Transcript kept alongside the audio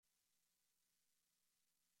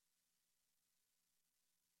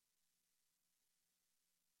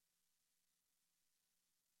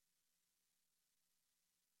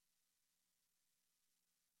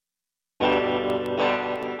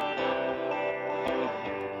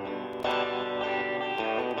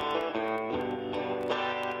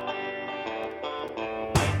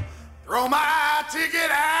throw my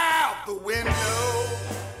ticket out the window.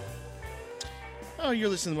 Oh, you're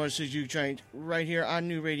listening to the Motor Juke Joint right here on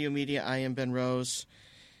New Radio Media. I am Ben Rose.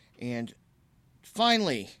 And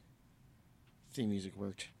finally, theme music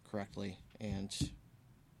worked correctly. And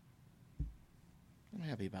I'm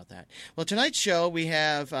happy about that. Well, tonight's show, we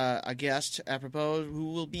have a guest, apropos,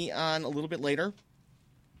 who will be on a little bit later.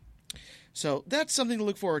 So that's something to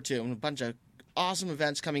look forward to. And a bunch of awesome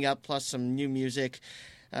events coming up, plus some new music.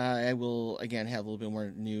 I will, again, have a little bit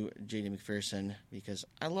more new J.D. McPherson, because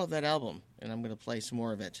I love that album, and I'm going to play some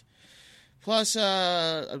more of it. Plus,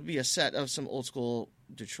 it'll be a set of some old-school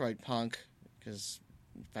Detroit punk, because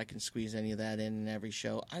if I can squeeze any of that in every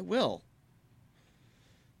show, I will.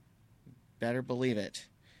 Better believe it.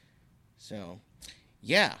 So,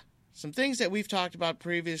 yeah. Some things that we've talked about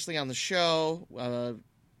previously on the show,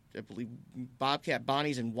 I believe Bobcat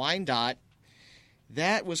Bonnie's and Wyandotte.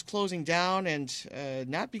 That was closing down, and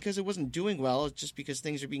not because it wasn't doing well, it's just because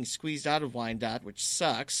things are being squeezed out of Wyandotte, which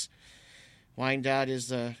sucks. Wyandotte is,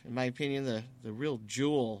 in my opinion, the real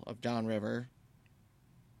jewel of downriver.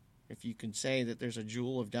 If you can say that there's a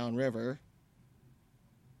jewel of downriver,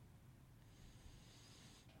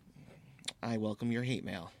 I welcome your hate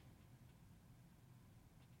mail.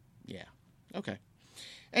 Yeah. Okay.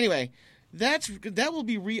 Anyway, that will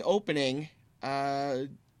be reopening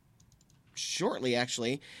shortly,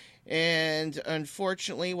 actually. And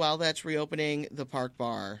unfortunately, while that's reopening, the Park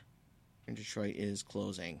Bar in Detroit is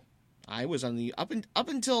closing. I was on the up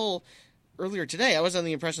until earlier today, I was on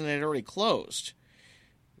the impression that it had already closed.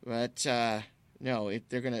 But no,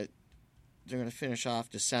 they're gonna finish off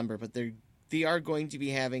December, but they are going to be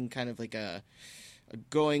having kind of like a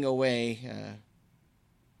going away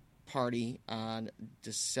party on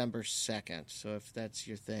December 2nd. So if that's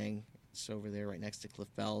your thing, it's over there right next to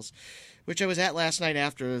Cliff Bell's, which I was at last night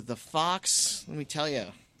after the Fox. Let me tell you,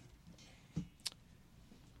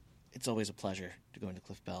 it's always a pleasure to go into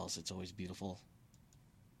Cliff Bell's. It's always beautiful.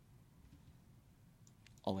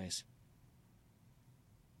 Always.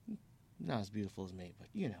 Not as beautiful as me, but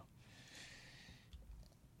you know.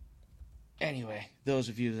 Anyway, those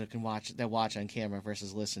of you that watch on camera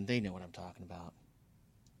versus listen, they know what I'm talking about.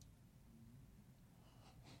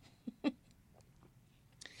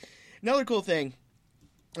 Another cool thing.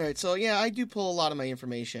 All right, so yeah, I do pull a lot of my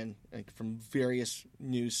information from various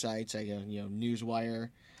news sites. I go, Newswire,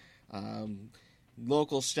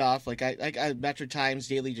 local stuff like I Metro Times,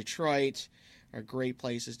 Daily Detroit are great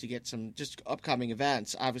places to get some just upcoming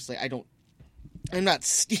events. Obviously, I'm not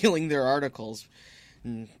stealing their articles,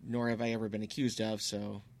 nor have I ever been accused of.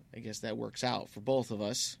 So I guess that works out for both of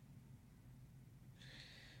us.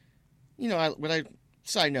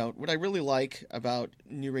 Side note, what I really like about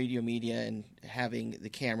New Radio Media and having the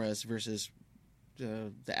cameras versus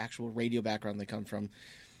the actual radio background they come from,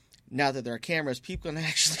 now that there are cameras, people can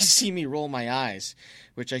actually see me roll my eyes,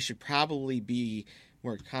 which I should probably be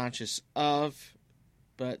more conscious of,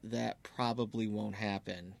 but that probably won't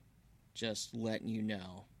happen. Just letting you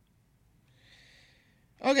know.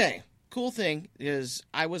 Okay, cool thing is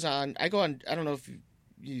I don't know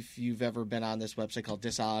if you've ever been on this website called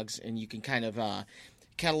Discogs, and you can kind of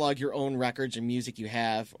catalog your own records and music you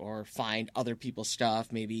have, or find other people's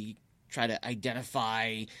stuff, maybe try to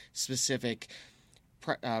identify specific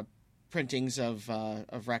printings of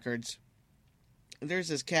records. There's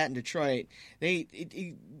this cat in Detroit.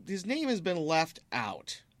 His name has been left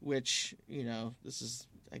out, which, this is,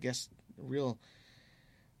 I guess, a real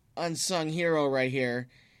unsung hero right here.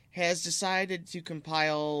 Has decided to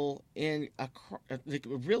compile in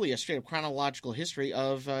really a straight-up chronological history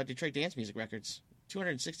of Detroit dance music records.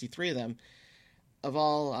 263 of them, of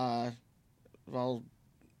all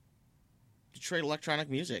Detroit electronic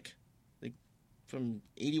music, like from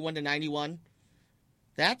 81 to 91.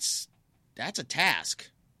 That's a task.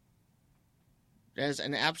 That's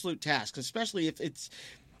an absolute task, especially if it's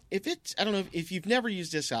I don't know if you've never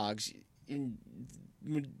used Discogs.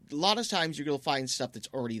 A lot of times you're going to find stuff that's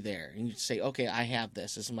already there, and you say, okay, I have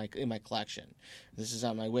this. This is in my collection. This is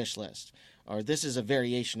on my wish list, or this is a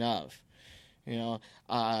variation of.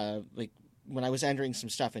 Like when I was entering some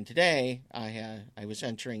stuff in today, I was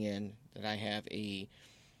entering in that I have a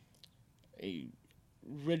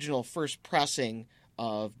original first pressing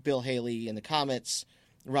of Bill Haley and the Comets'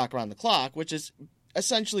 Rock Around the Clock, which is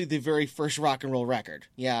essentially the very first rock and roll record.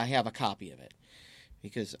 Yeah, I have a copy of it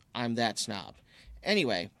because I'm that snob.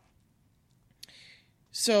 Anyway,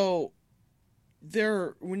 so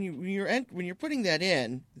when you're putting that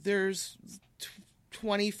in, there's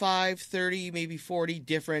 25, 30, maybe 40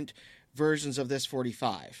 different versions of this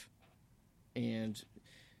 45. And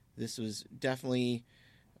this was definitely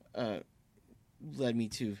led me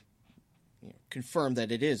to confirm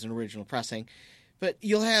that it is an original pressing. But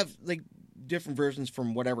you'll have like different versions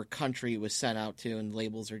from whatever country it was sent out to, and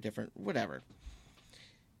labels are different, whatever.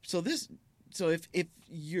 So if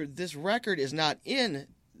this record is not in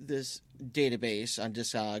this database on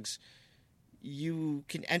Discogs, you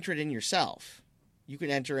can enter it in yourself. You can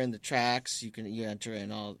enter in the tracks. You enter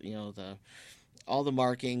in all the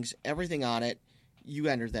markings, everything on it. You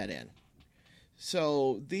enter that in.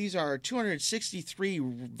 So these are 263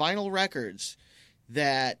 vinyl records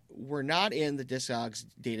that were not in the Discogs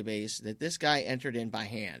database that this guy entered in by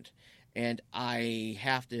hand. And I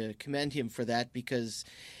have to commend him for that, because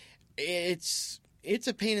it's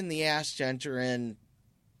a pain in the ass to enter in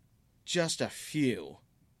just a few.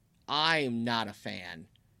 I'm not a fan.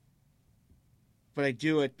 But I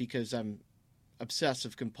do it because I'm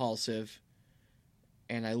obsessive compulsive,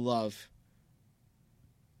 and I love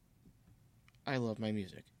my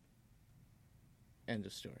music. End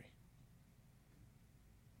of story.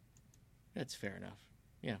 That's fair enough.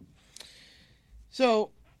 Yeah.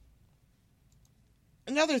 So,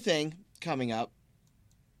 another thing coming up,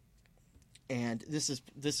 and this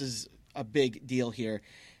is a big deal here.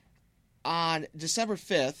 On December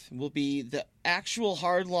 5th will be the actual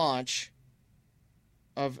hard launch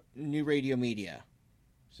of New Radio Media.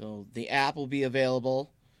 So the app will be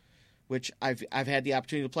available, which I've had the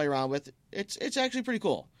opportunity to play around with. It's actually pretty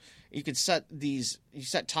cool. You can set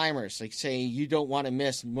timers, like say you don't want to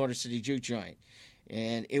miss Motor City Juke Joint,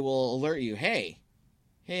 and it will alert you, hey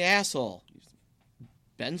asshole,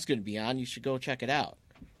 Ben's going to be on, you should go check it out.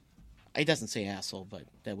 It doesn't say asshole, but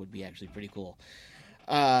that would be actually pretty cool.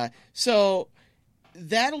 So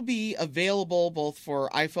that'll be available both for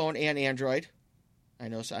iPhone and Android. I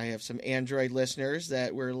know I have some Android listeners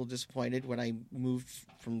that were a little disappointed when I moved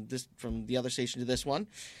from the other station to this one,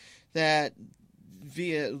 that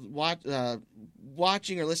via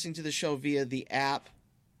watching or listening to the show via the app,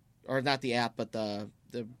 or not the app, but the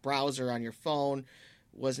browser on your phone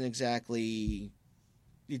wasn't exactly,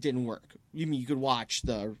 it didn't work. You could watch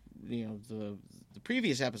the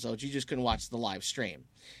previous episodes, you just couldn't watch the live stream.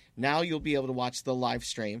 Now you'll be able to watch the live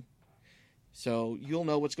stream, so you'll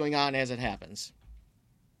know what's going on as it happens.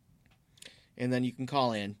 And then you can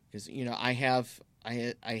call in, because I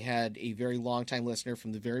had a very long time listener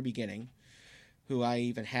from the very beginning, who I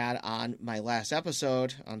even had on my last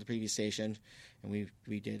episode on the previous station, and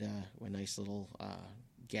we did a nice little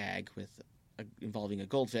gag involving a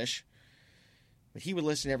goldfish. But he would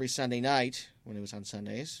listen every Sunday night when it was on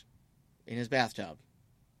Sundays in his bathtub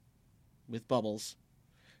with bubbles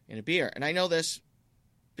and a beer. And I know this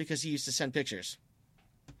because he used to send pictures.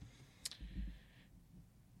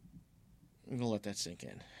 I'm going to let that sink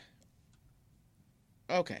in.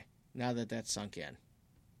 Okay, now that that's sunk in.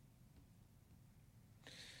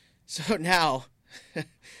 So now,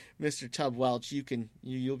 Mr. Tub Welch,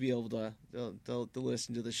 you'll be able to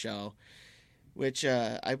listen to the show, which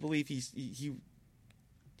I believe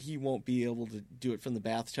he won't be able to do it from the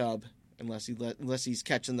bathtub unless he's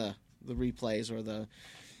catching the replays or the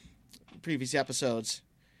previous episodes,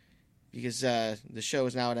 because the show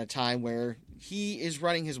is now at a time where he is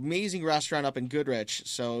running his amazing restaurant up in Goodrich.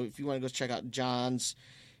 So if you want to go check out John's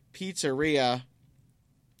Pizzeria,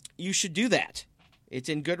 you should do that. It's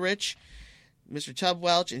in Goodrich. Mr. Tub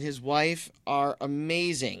Welch and his wife are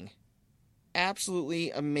amazing.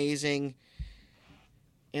 Absolutely amazing.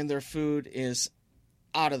 And their food is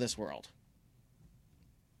out of this world.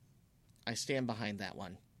 I stand behind that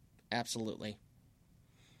one. Absolutely.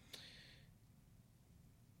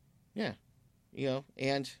 Yeah.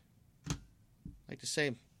 And I like to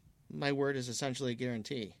say, my word is essentially a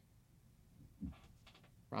guarantee.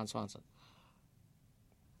 Ron Swanson.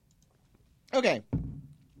 Okay.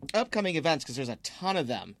 Upcoming events, because there's a ton of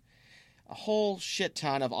them. A whole shit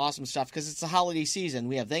ton of awesome stuff, because it's the holiday season.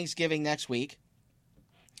 We have Thanksgiving next week.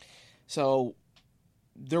 So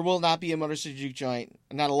there will not be a Motor City Juke Joint,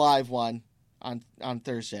 not a live one, on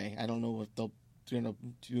Thursday. I don't know if they'll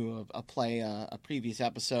do a previous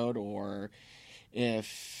episode, or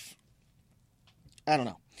if, I don't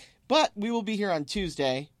know. But we will be here on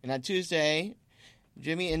Tuesday, and on Tuesday,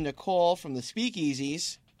 Jimmy and Nicole from the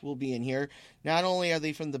Speakeasies will be in here. Not only are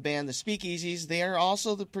they from the band The Speakeasies, they are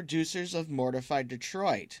also the producers of Mortified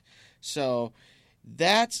Detroit. So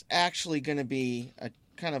that's actually going to be a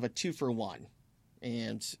kind of a 2-for-1.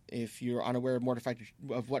 And if you're unaware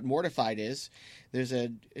of what Mortified is, it's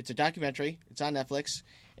a documentary. It's on Netflix,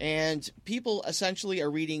 and people essentially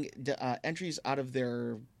are reading entries out of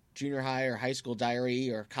their junior high or high school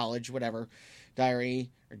diary or college, whatever,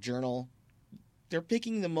 diary or journal. They're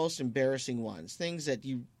picking the most embarrassing ones, things that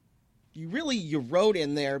you you wrote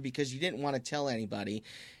in there because you didn't want to tell anybody,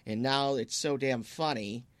 and now it's so damn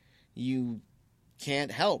funny, you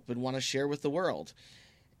can't help but want to share with the world.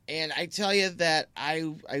 And I tell you that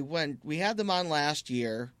we had them on last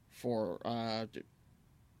year for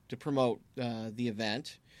to promote the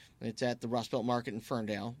event. It's at the Rust Belt Market in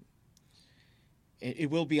Ferndale.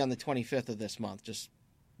 It will be on the 25th of this month. Just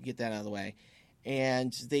get that out of the way.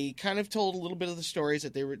 And they kind of told a little bit of the stories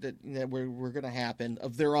that were going to happen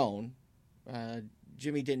of their own.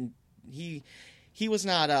 Jimmy didn't. He was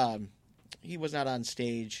not on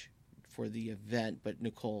stage for the event, but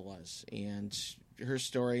Nicole was, and her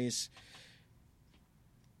stories.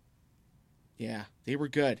 Yeah, they were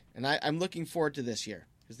good, and I'm looking forward to this year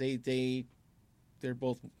because they're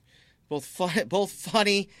both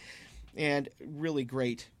funny and really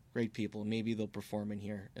great people. Maybe they'll perform in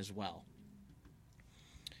here as well.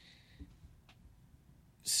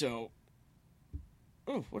 So,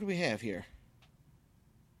 what do we have here?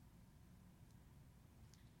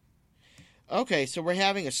 Okay, so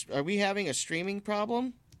are we having a streaming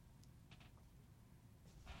problem?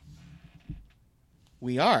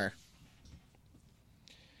 We are.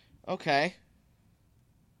 Okay.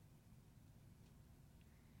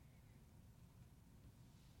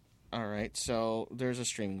 All right, so there's a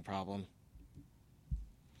streaming problem.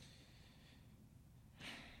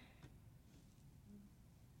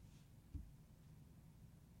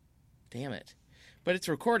 Damn it. But it's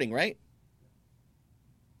recording, right?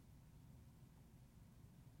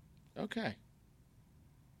 Okay.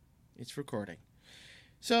 It's recording.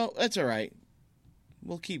 So, that's all right.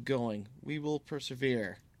 We'll keep going. We will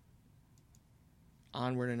persevere.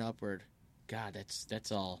 Onward and upward. God,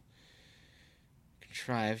 that's all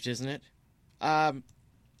contrived, isn't it?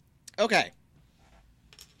 Okay.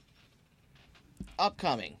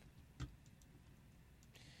 Upcoming.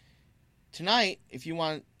 Tonight, if you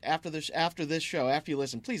want, after this show, after you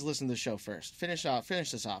listen, please listen to the show first. Finish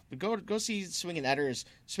this off. But go see Swingin' Udders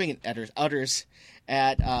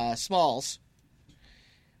at Smalls.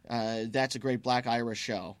 That's a great Black Irish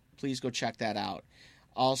show. Please go check that out.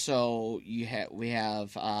 Also, we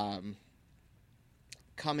have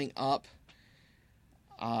coming up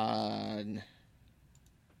on,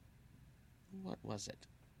 what was it?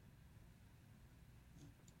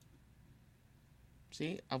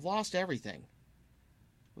 See, I've lost everything.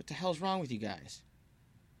 What the hell's wrong with you guys?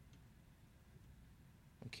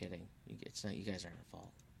 I'm kidding. It's not. You guys aren't at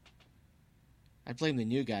fault. I blame the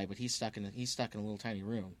new guy, but he's stuck in a little tiny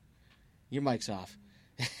room. Your mic's off,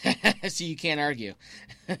 so you can't argue.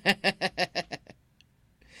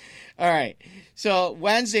 All right. So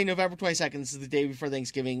Wednesday, November 22nd, is the day before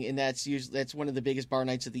Thanksgiving, and that's one of the biggest bar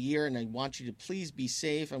nights of the year. And I want you to please be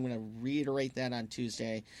safe. I'm going to reiterate that on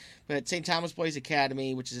Tuesday. But St. Thomas Boys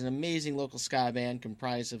Academy, which is an amazing local ska band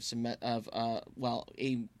comprised of a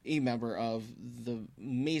member of the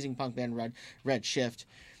amazing punk band Red Shift.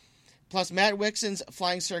 Plus Matt Wixon's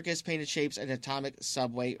Flying Circus, Painted Shapes, and Atomic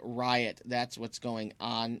Subway Riot. That's what's going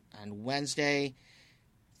on Wednesday.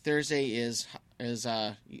 Thursday is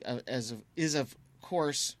of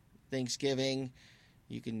course Thanksgiving.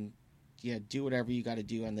 You can do whatever you got to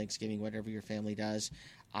do on Thanksgiving, whatever your family does.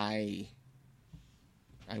 I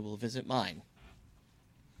will visit mine.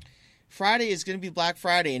 Friday is going to be Black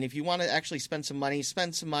Friday, and if you want to actually spend some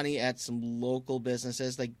money at some local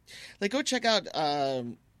businesses. Like go check out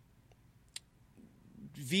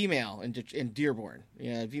V-Mail in Dearborn.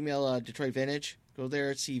 Yeah, V-Mail Detroit Vintage. Go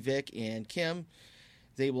there, see Vic and Kim.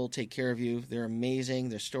 They will take care of you. They're amazing.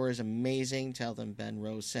 Their store is amazing. Tell them Ben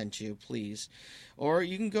Rose sent you, please. Or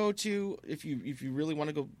you can go to, if you really want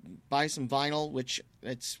to go buy some vinyl, which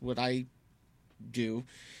that's what I do,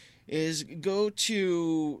 is go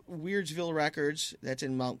to Weirdsville Records. That's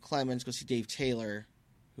in Mount Clemens. Go see Dave Taylor,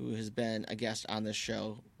 who has been a guest on this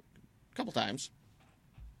show a couple times.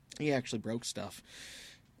 He actually broke stuff.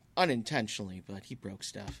 Unintentionally, but he broke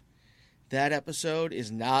stuff. That episode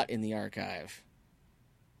is not in the archive.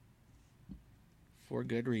 For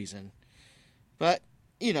good reason. But,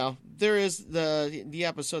 there is the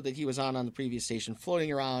episode that he was on the previous station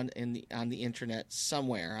floating around on the internet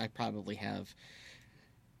somewhere. I probably have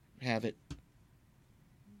it.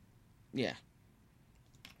 Yeah.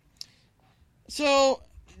 So,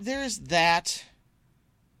 there's that.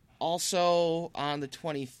 Also, on the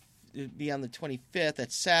 25th,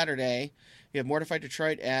 that's Saturday, we have Mortified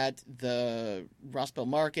Detroit at the Rust Belt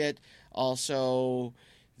Market. Also,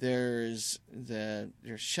 there's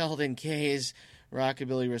Sheldon K's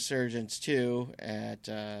Rockabilly Resurgence too at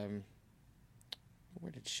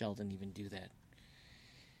where did Sheldon even do that?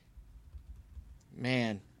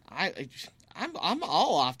 Man, I'm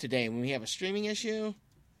all off today when we have a streaming issue.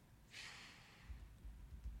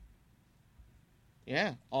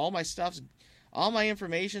 Yeah, all my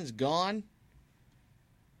information's gone.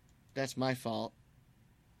 That's my fault.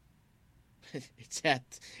 it's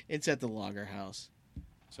at the Logger House.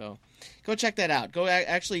 So go check that out. Go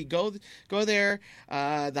there.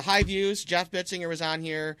 The High Views. Jeff Bitzinger was on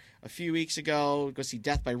here a few weeks ago. Go see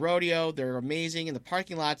Death by Rodeo. They're amazing in the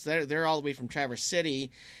parking lots. They're all the way from Traverse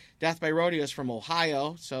City. Death by Rodeo is from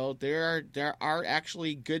Ohio. So there are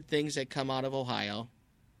actually good things that come out of Ohio.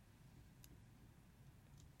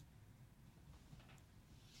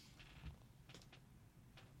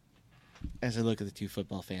 As I look at the two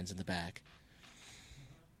football fans in the back.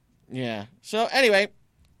 Yeah. So anyway.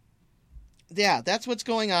 Yeah, that's what's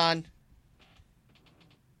going on.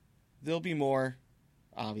 There'll be more,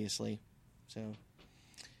 obviously. So,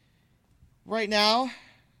 right now,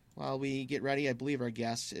 while we get ready, I believe our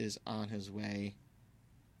guest is on his way.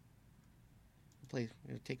 We'll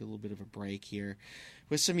take a little bit of a break here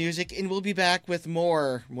with some music, and we'll be back with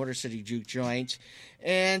more Motor City Juke Joint.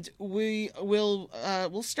 And we'll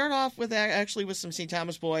start off with some St.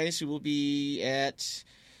 Thomas Boys, who will be at.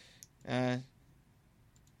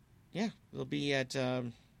 They'll be at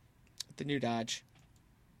the New Dodge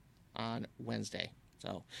on Wednesday.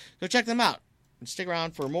 So go check them out. And stick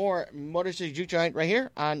around for more Motor City Juke Joint right here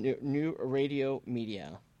on New Radio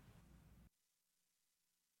Media.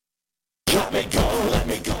 Let me go, let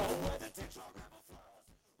me go.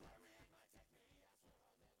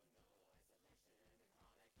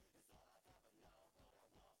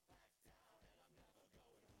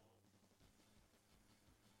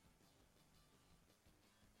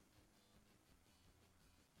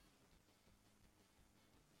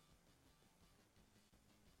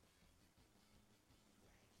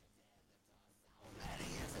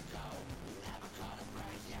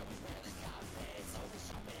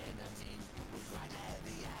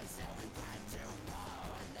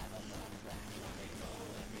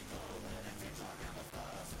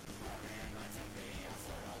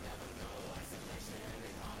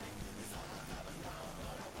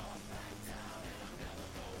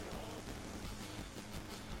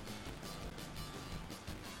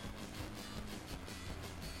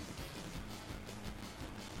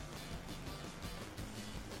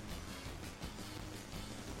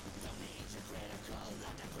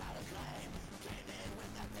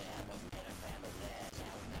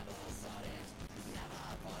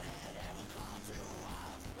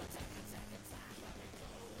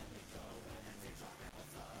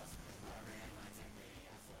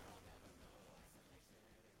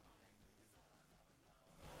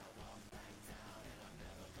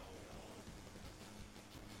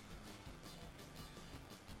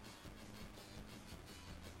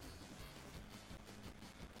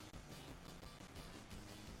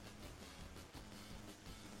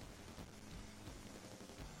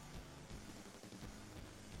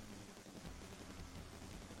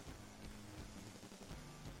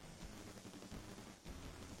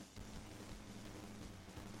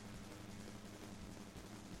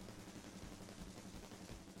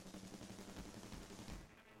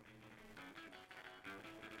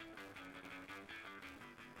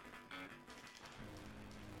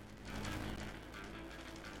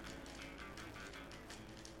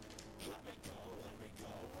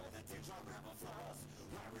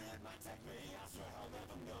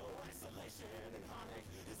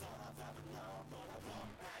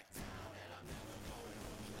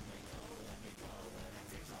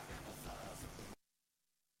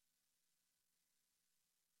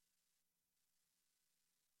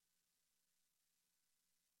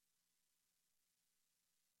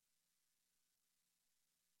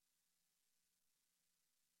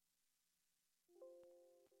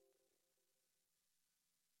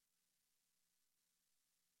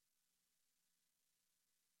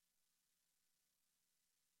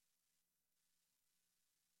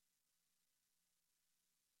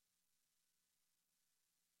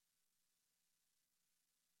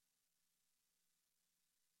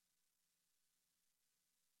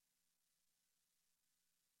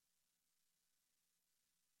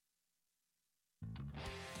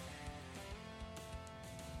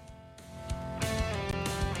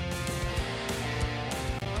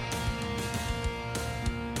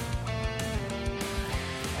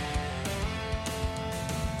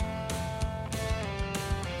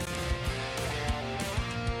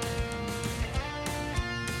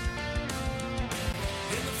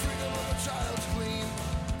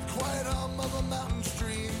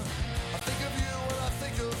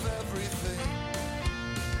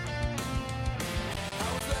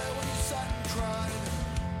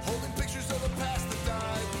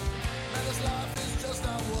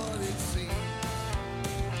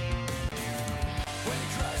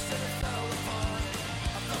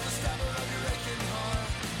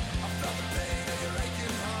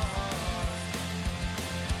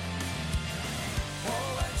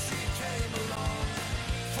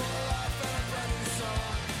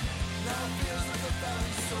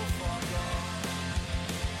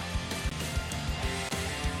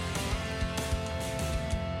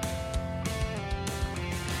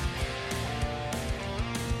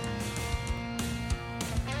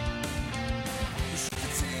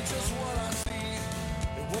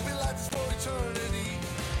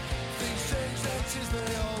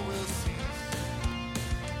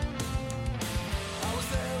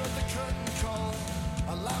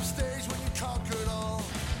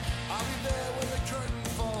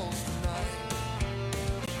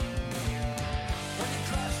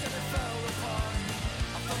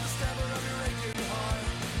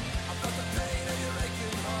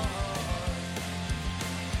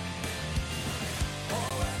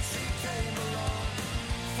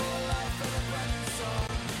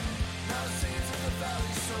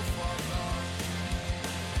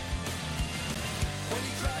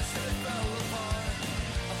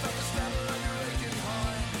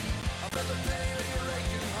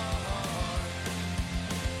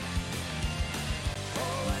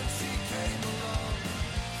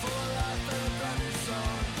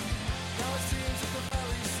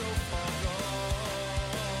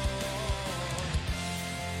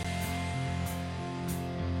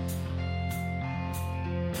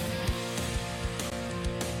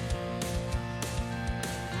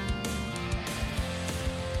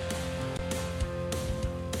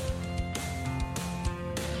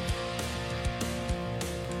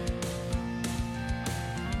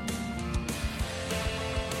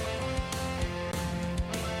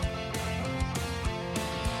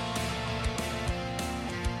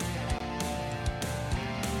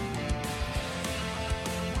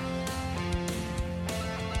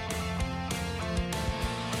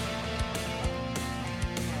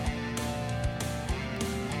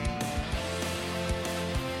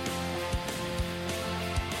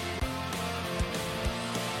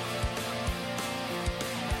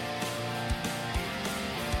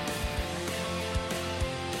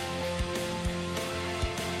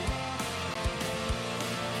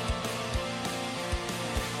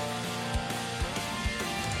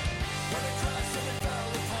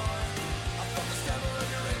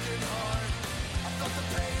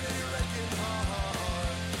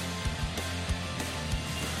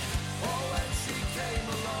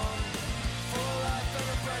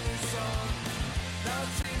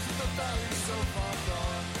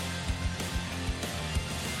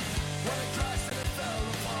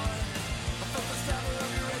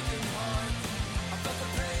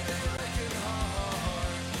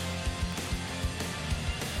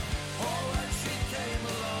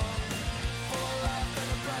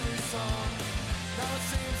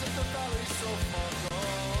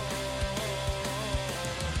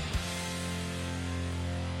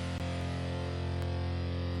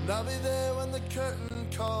 And I'll be there when the curtain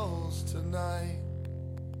calls tonight.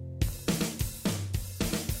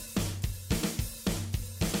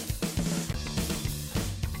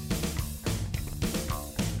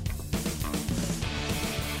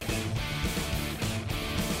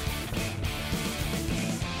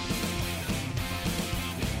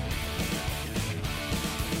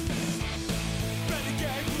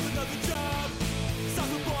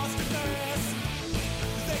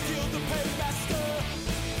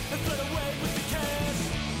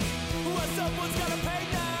 Someone's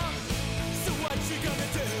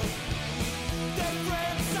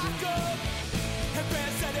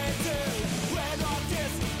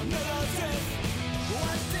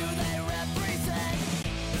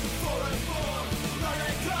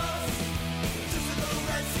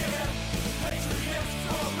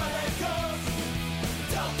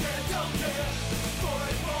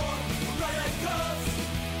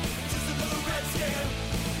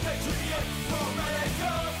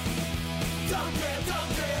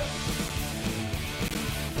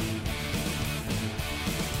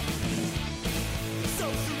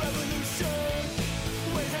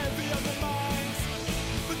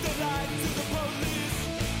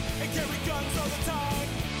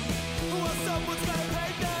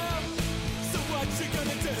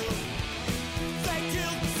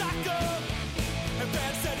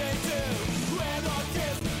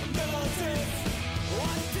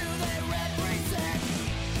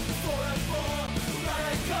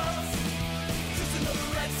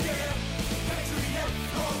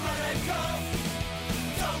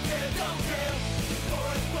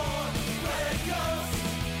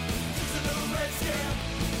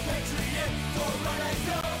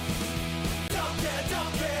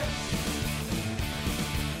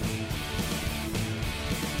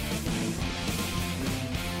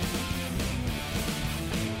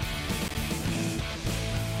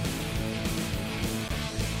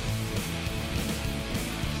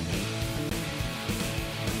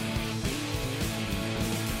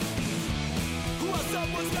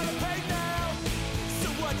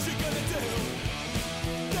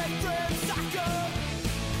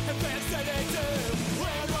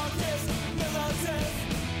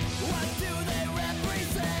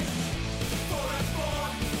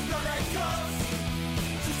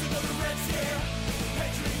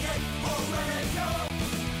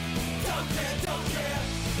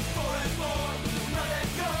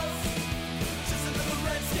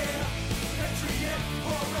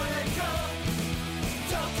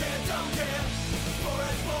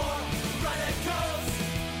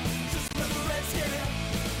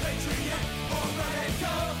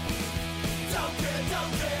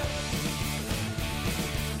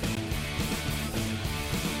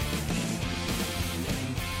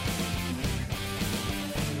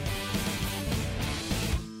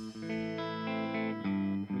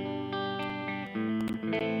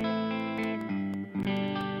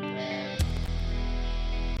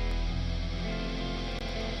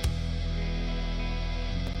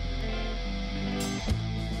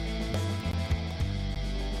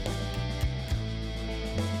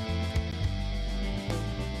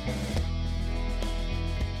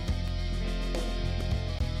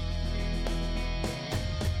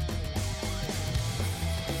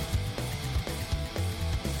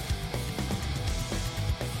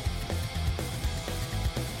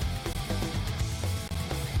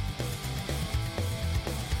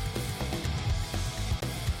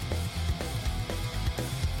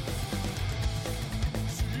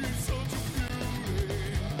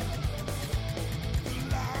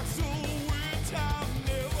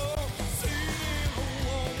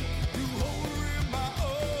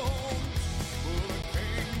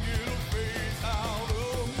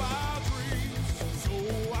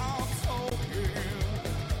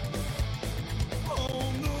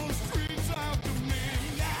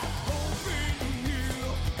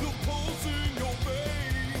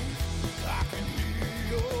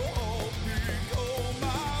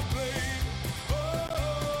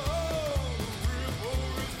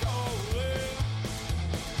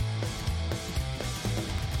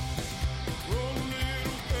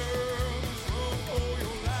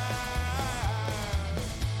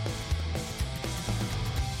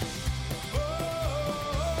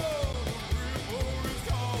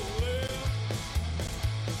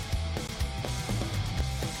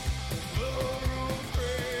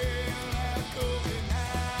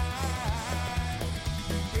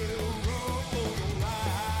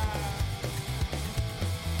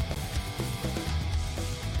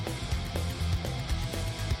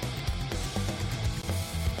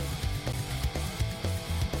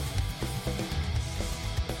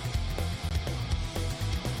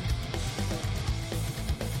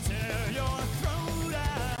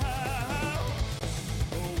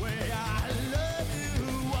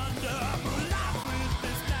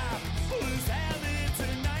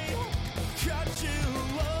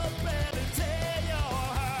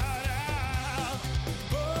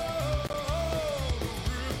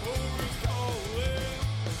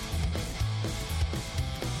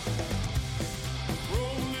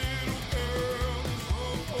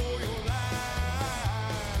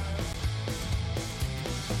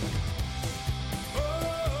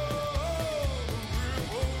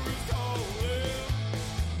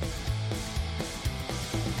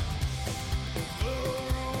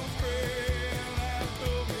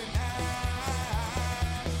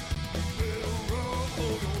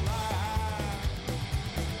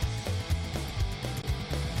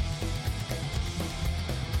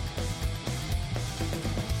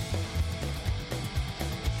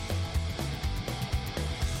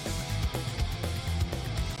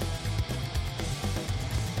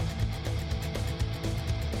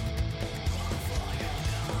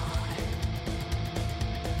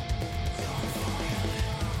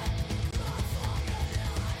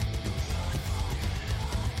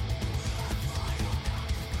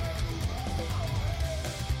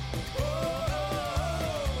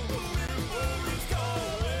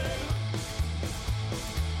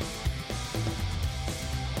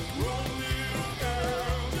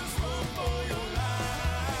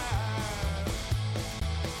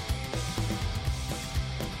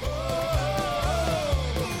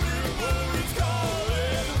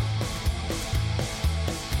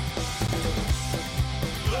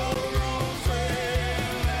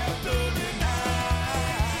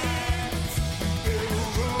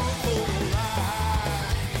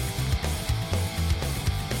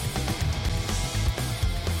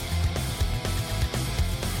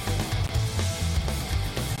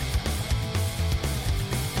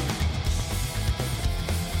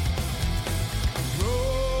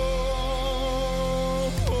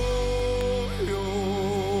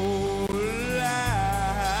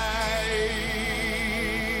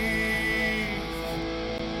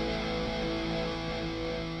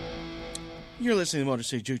You're listening to Motor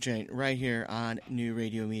City Juke Joint right here on New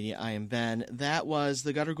Radio Media. I am Ben. That was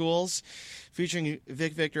the Gutter Ghouls featuring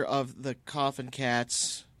Vic Victor of the Coffin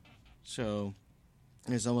Cats. So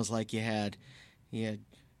it's almost like you had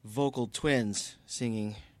vocal twins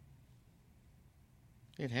singing.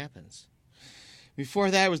 It happens.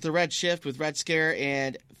 Before that was the Red Shift with Red Scare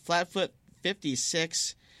and Flatfoot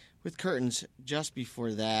 56 with Curtains just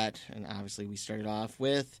before that. And obviously we started off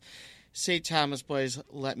with St. Thomas Boys,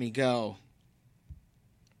 Let Me Go.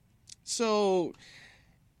 So,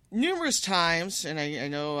 numerous times, and I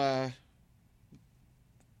know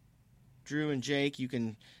Drew and Jake, you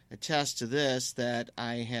can attest to this, that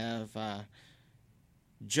I have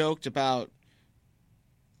joked about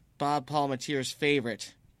Bob Palmateer's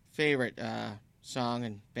favorite song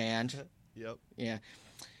and band. Yep. Yeah.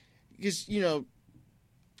 Because,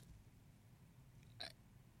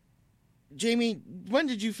 Jamie, when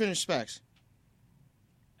did you finish Specs?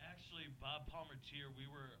 Actually, Bob Palmateer,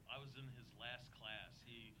 I was in his last class.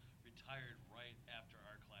 He retired right after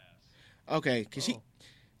our class. Okay, because all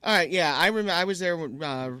right, yeah, I remember I was there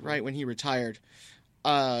right when he retired.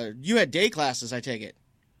 You had day classes, I take it.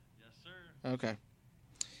 Yes, sir. Okay.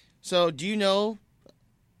 So, do you know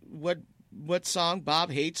what song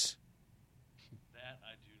Bob hates? That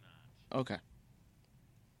I do not. Okay.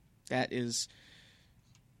 That is,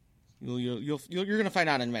 you're gonna find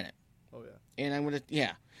out in a minute. Oh yeah. And I'm gonna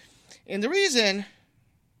and the reason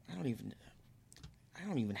I don't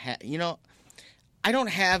even have I don't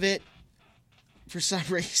have it for some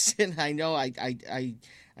reason. I know I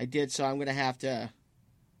did, so I'm gonna have to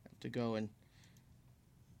go and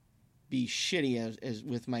be shitty as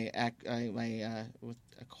with my with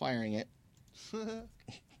acquiring it.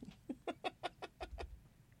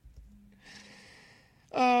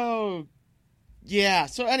 Oh, yeah.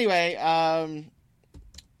 So anyway,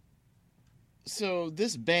 so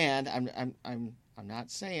this band, I'm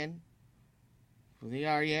not saying who they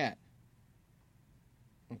are yet.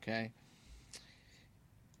 Okay,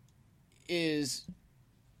 it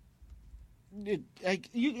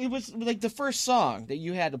was like the first song that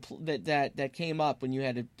you had to that came up when you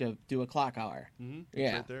had to do a clock hour. Mm-hmm.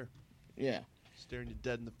 Yeah, Right there. Yeah. Staring you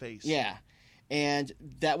dead in the face. Yeah. And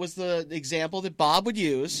that was the example that Bob would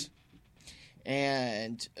use.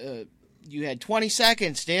 And you had 20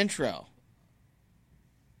 seconds to intro.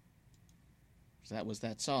 So that was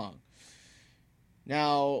that song.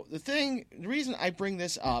 Now, the reason I bring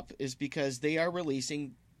this up is because they are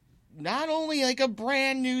releasing not only like a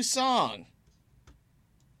brand new song.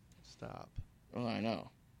 Stop. Oh, I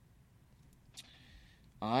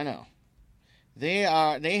know. They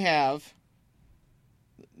have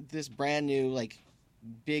this brand new, like,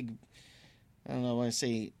 big, I don't know, I want to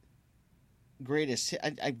say greatest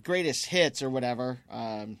hits or whatever.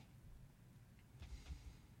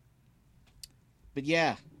 But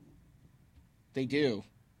yeah, they do.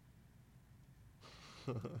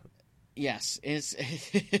 Yes, it's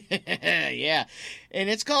yeah, and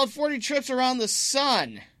it's called 40 Trips Around the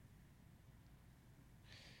Sun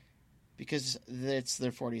because it's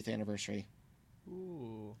their 40th anniversary.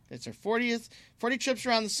 Ooh. It's their 40 Trips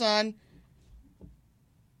Around the Sun.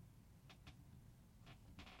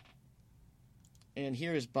 And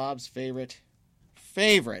here is Bob's favorite.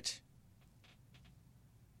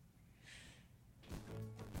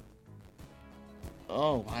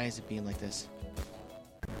 Oh, why is it being like this?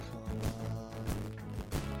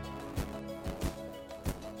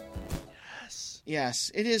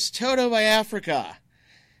 Yes, it is Toto by Africa.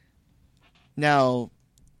 Now,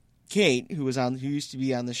 Kate, who used to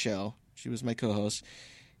be on the show, she was my co-host.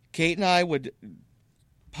 Kate and I would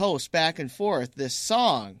post back and forth this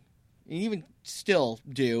song, and even still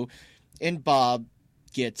do, and Bob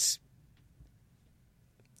gets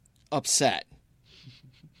upset.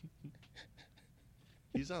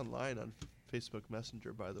 He's online on Facebook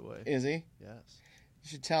Messenger, by the way. Is he? Yes. You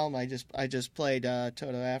should tell him I just played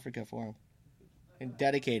Toto Africa for him and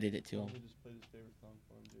dedicated it to him. We just played his favorite song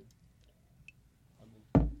for him, dude.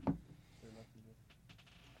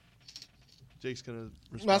 Jake's gonna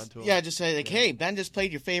respond to him. Yeah, just say like, "Hey, Ben just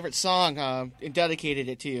played your favorite song and dedicated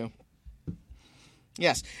it to you."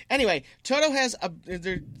 Yes. Anyway, Toto has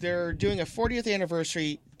they're doing a 40th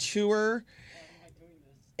anniversary tour,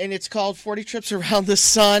 and it's called 40 Trips Around the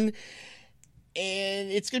Sun. And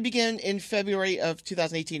it's going to begin in February of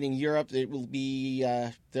 2018 in Europe. It will be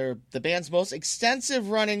the band's most extensive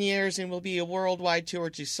run in years and will be a worldwide tour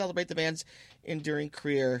to celebrate the band's enduring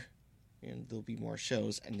career. And there'll be more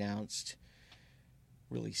shows announced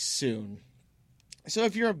really soon. So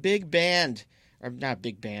if you're a big band, or not a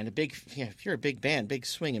big band, if you're a big band, big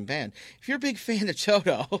swinging band, if you're a big fan of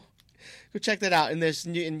Toto, Go check that out.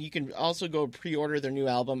 And you can also go pre-order their new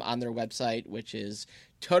album on their website, which is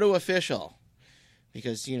Toto Official.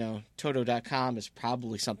 Because, Toto.com is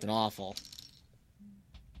probably something awful.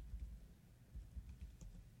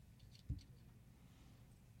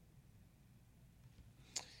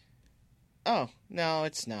 Oh, no,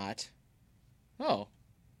 it's not. Oh,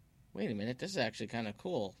 wait a minute. This is actually kind of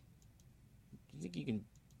cool. You think you can...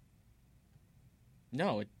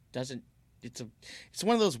 No, it doesn't. It's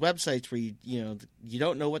one of those websites where you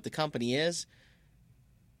don't know what the company is.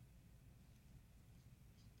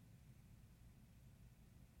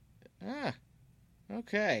 Ah,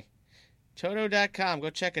 okay. Toto.com. Go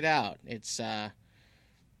check it out. It's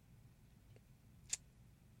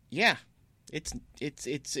yeah. It's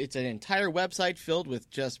an entire website filled with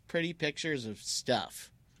just pretty pictures of stuff.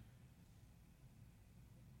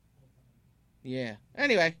 Yeah.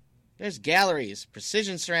 Anyway, there's galleries,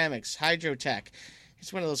 Precision Ceramics, Hydrotech.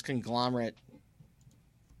 It's one of those conglomerate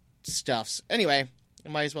stuffs. Anyway, I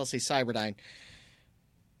might as well say Cyberdyne.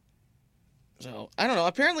 So, I don't know.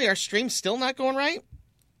 Apparently our stream's still not going right.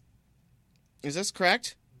 Is this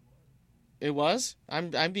correct? It was?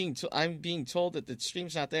 I'm being told that the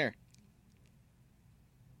stream's not there.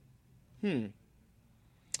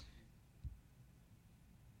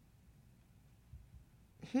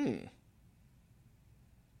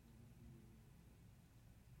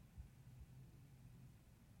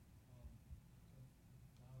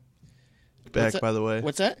 Back, by the way.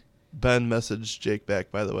 What's that? Ben messaged Jake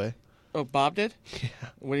back, by the way. Oh, Bob did? Yeah.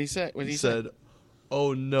 What did he say? He said,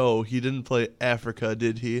 "Oh no, he didn't play Africa,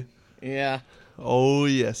 did he?" Yeah. Oh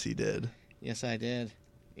yes, he did. Yes, I did.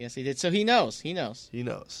 Yes, he did. So he knows. He knows. He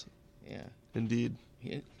knows. Yeah. Indeed.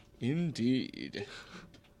 Indeed.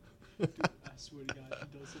 I swear to God,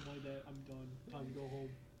 he does something like that, I'm done. Time to go home.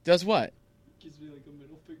 Does what? Gives me like a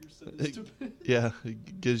middle finger sentence to Yeah,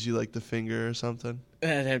 it gives you like the finger or something.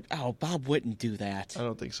 Oh, Bob wouldn't do that. I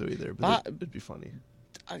don't think so either, but Bob- it'd be funny.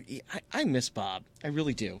 I miss Bob. I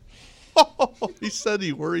really do. He said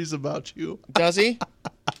he worries about you. Does he?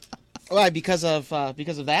 Why? Because of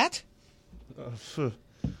that? I don't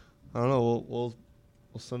know. We'll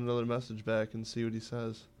send another message back and see what he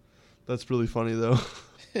says. That's really funny though.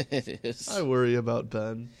 It is. I worry about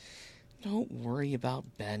Ben. Don't worry about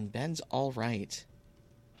Ben. Ben's all right.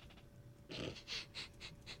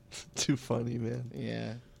 Too funny, man.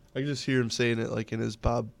 Yeah. I can just hear him saying it like in his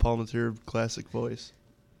Bob Palmetier classic voice.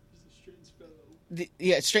 He's a strange fellow.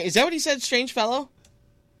 Yeah. Is that what he said? Strange fellow?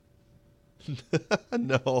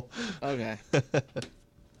 No. Okay.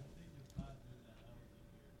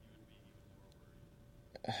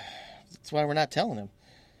 That's why we're not telling him.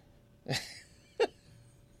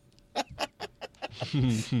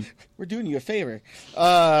 We're doing you a favor.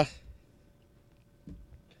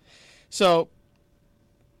 So.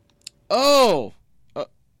 Oh.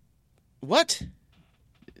 What?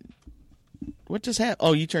 What just happened?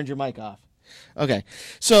 Oh, you turned your mic off. Okay.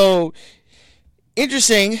 So,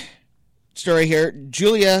 interesting story here.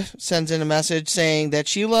 Julia sends in a message saying that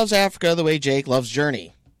she loves Africa the way Jake loves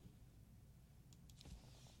Journey.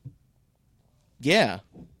 Yeah.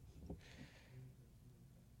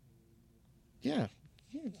 Yeah.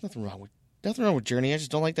 Nothing wrong with Journey. I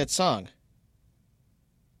just don't like that song.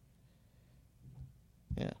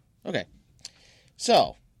 Yeah. Okay.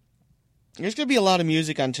 So, there's going to be a lot of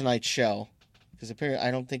music on tonight's show because apparently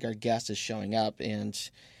I don't think our guest is showing up, and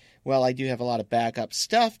well, I do have a lot of backup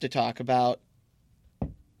stuff to talk about.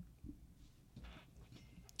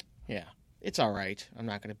 Yeah, it's all right. I'm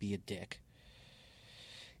not going to be a dick.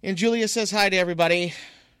 And Julia says hi to everybody.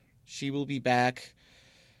 She will be back.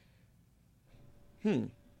 Yeah,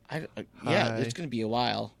 Hi. it's going to be a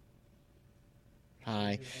while.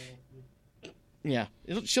 Hi. Yeah,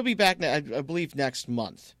 she'll be back, I believe, next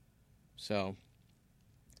month. So,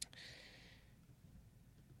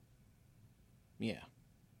 yeah.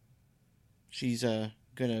 She's going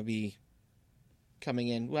to be coming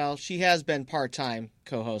in. Well, she has been part-time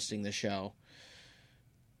co-hosting the show.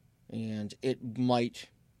 And it might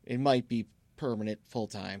be permanent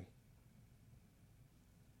full-time.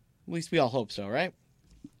 At least we all hope so, right?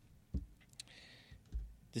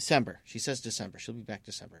 December. She says December. She'll be back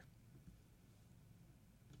December.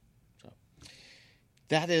 So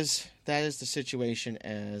that is the situation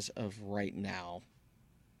as of right now.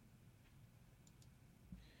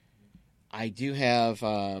 I do have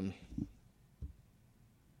some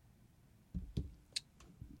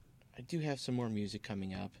more music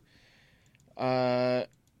coming up. I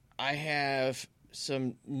have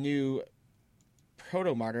some new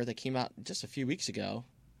Proto Martyr that came out just a few weeks ago.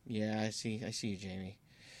 Yeah, I see you, Jamie.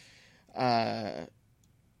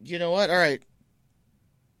 You know what? All right.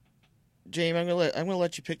 James, I'm gonna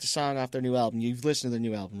let you pick the song off their new album. You've listened to their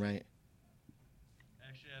new album, right?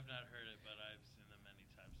 Actually, I've not heard it, but I've seen them many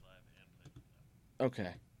times live and played with them.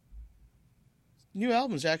 Okay. New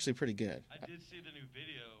album's actually pretty good. I did see the new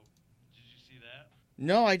video. Did you see that?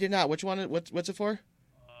 No, I did not. Which one? What's it for?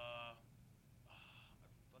 I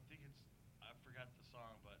think it's. I forgot the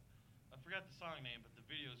song, but I forgot the song name. But the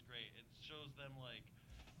video is great. It shows them like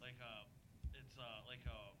a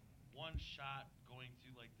one shot going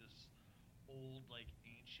through like this old like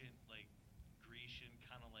ancient like Grecian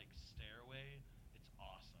kind of like stairway. It's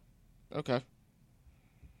awesome. Okay.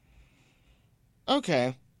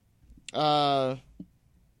 Okay.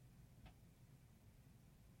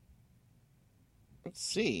 Let's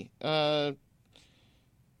see.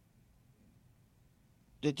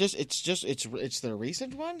 It's the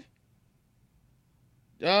recent one?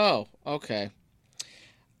 Oh, okay.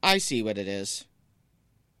 I see what it is.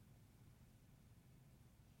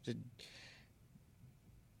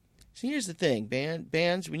 See, here's the thing,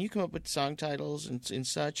 bands, when you come up with song titles and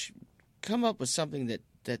such, come up with something that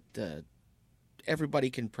everybody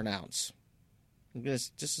can pronounce.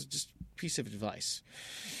 This is just a piece of advice.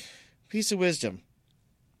 Piece of wisdom.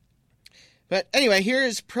 But anyway, here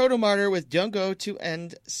is Proto Martyr with Don't Go to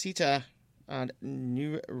End Sita on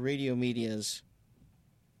New Radio Media's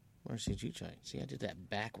Marcy Juke. See, I did that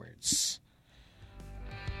backwards.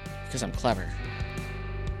 Because I'm clever.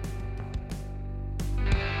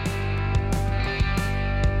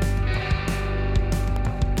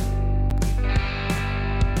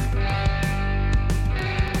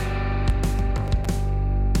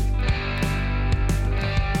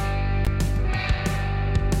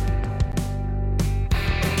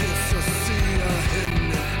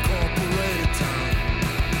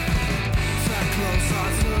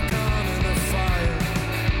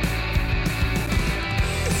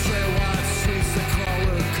 Straight white streets.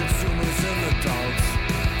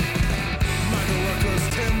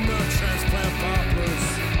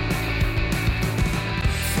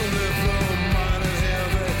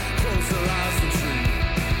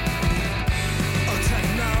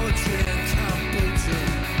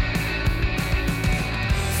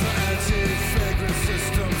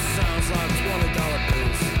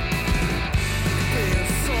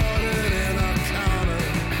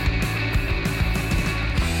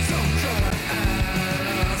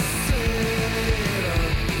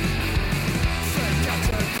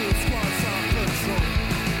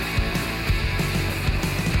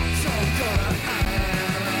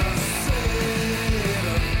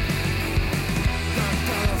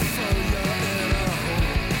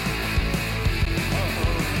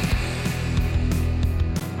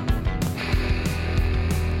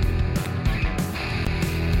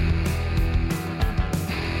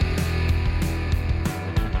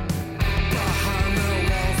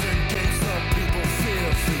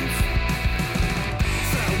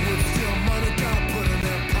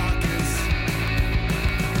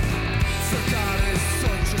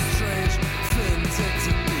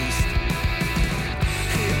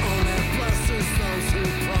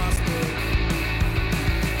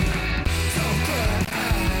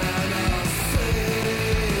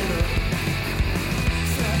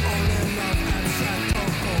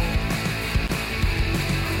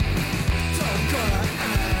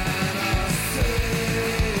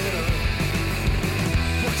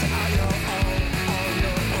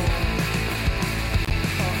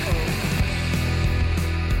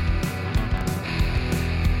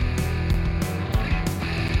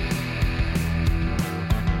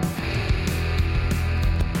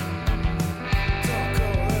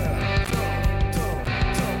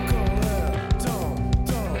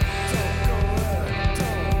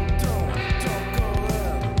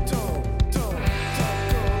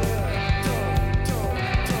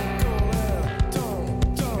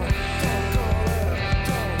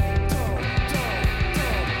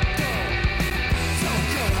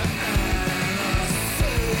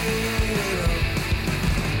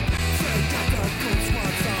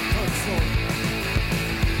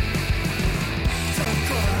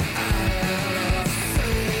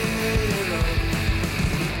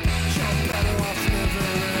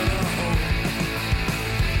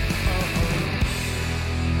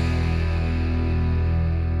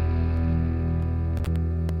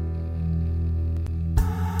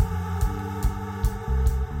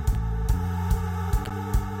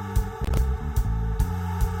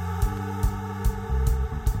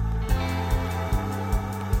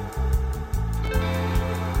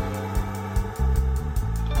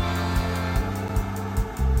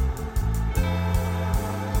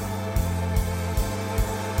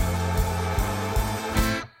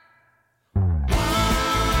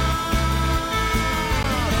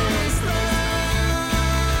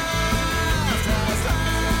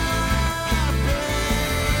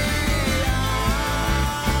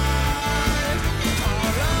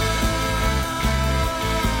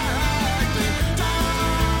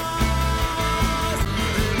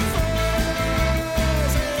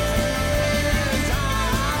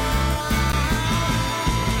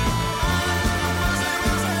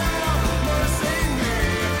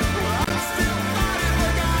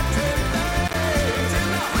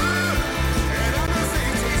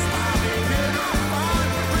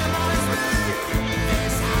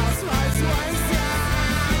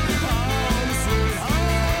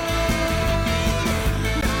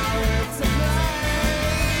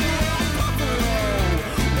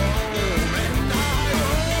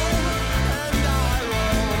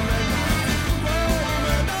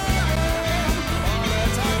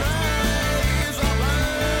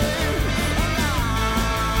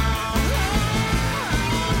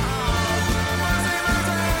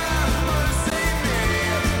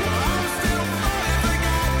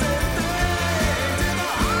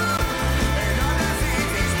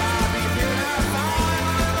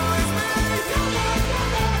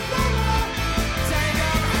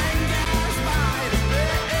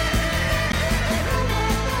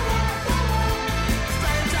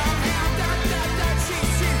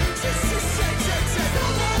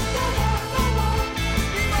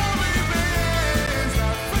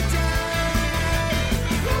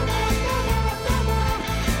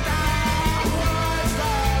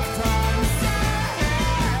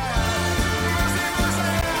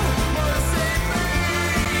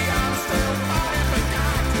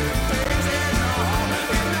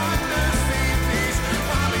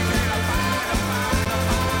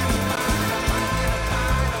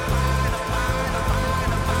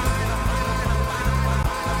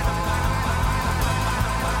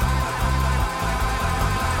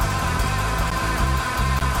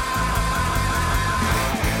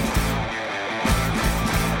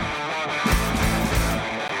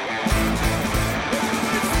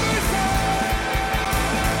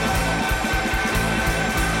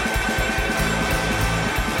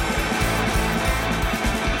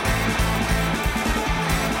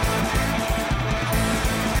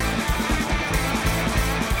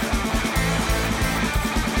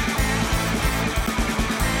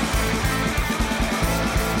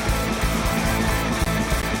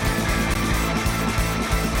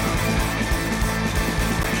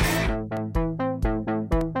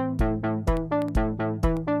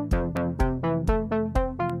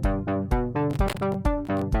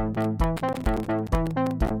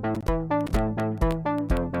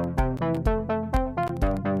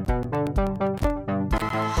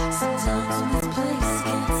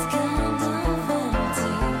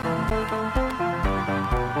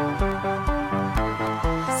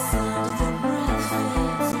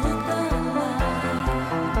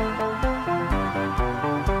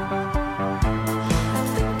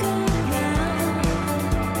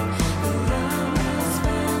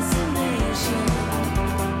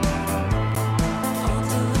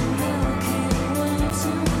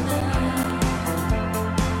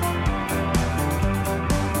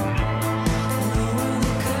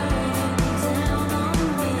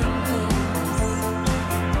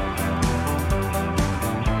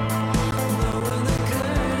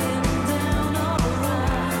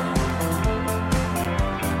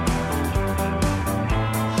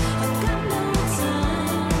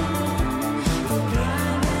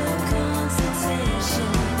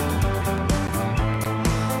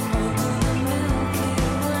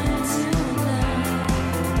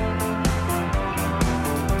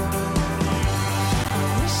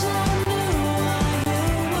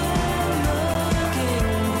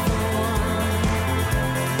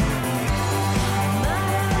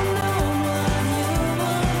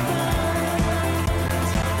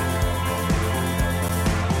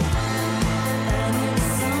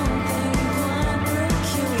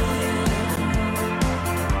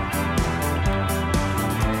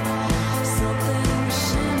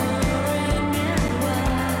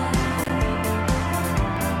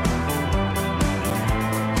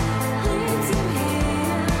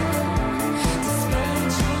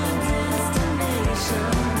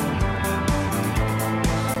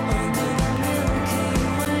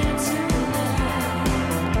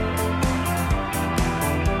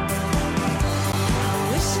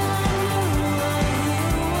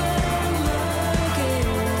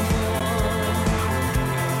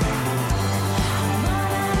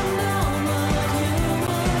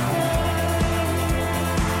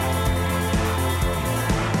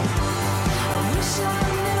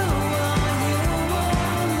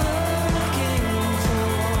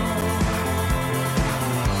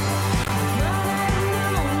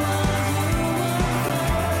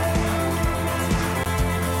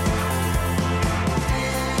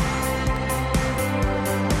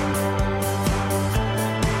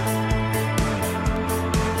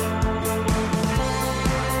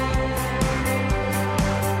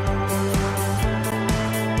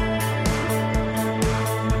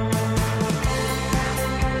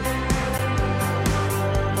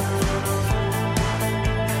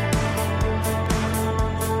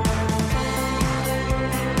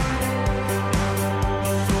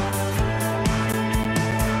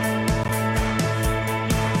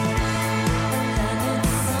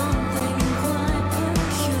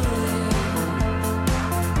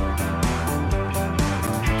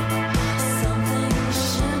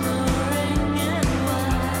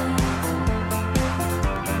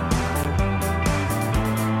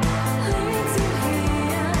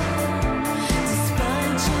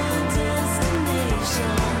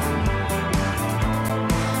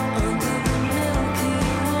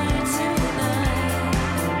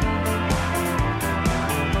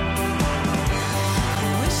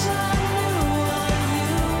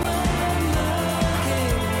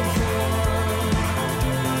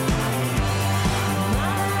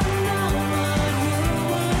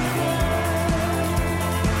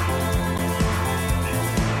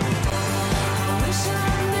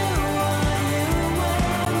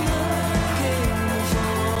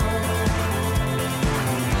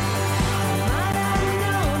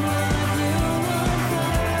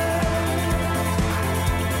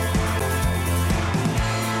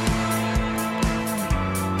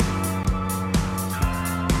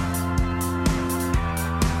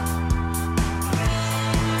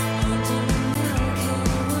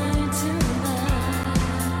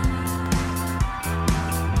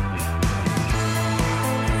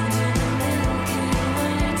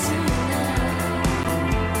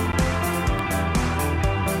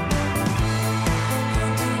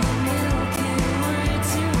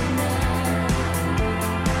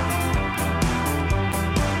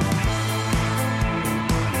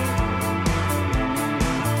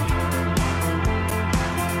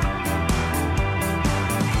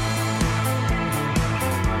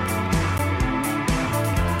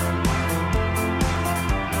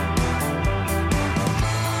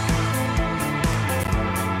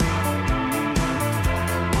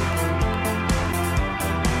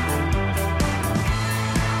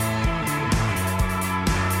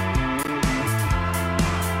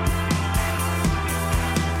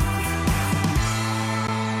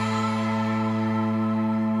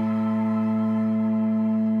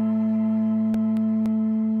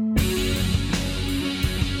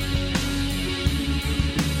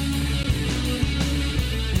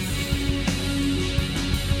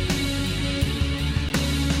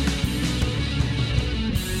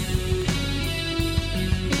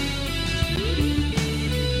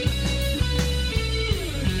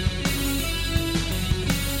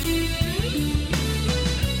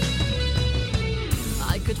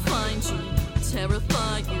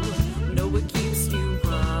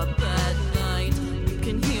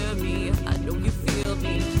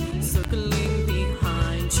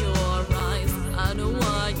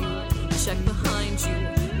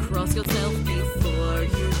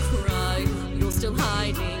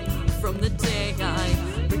 from the day I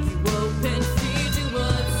break you open, feed you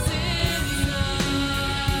what's inside.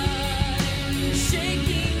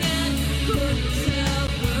 Shaking and couldn't tell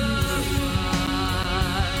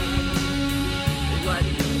why. Why do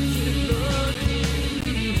you keep looking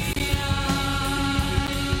me in the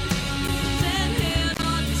eye? That hand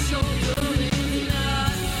on your shoulder is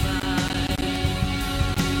not mine.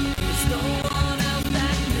 There's no one else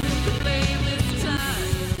that you can blame this time.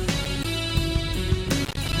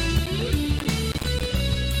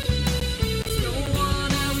 There's no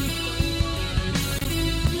one else.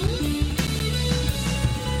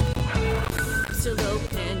 Still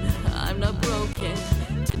open, I'm not broken.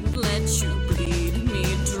 Didn't let you bleed me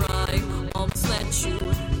dry. Almost let you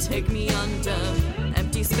take me under.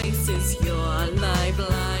 Empty spaces, your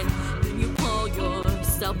lifeline. Then you call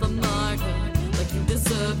yourself a martyr, like you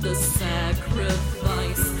deserve the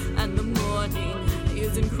sacrifice. And the morning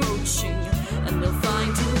is encroaching, and they'll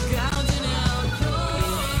find you gouging out your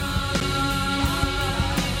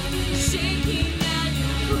eyes. Shaking and you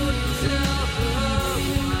couldn't tell why.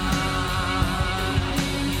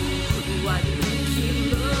 Why do you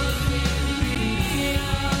keep looking me in the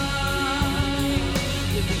eye?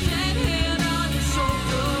 With that hand on your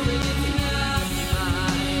shoulder and it's not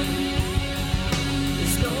mine.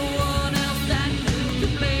 There's no one else that you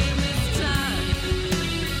can blame this time.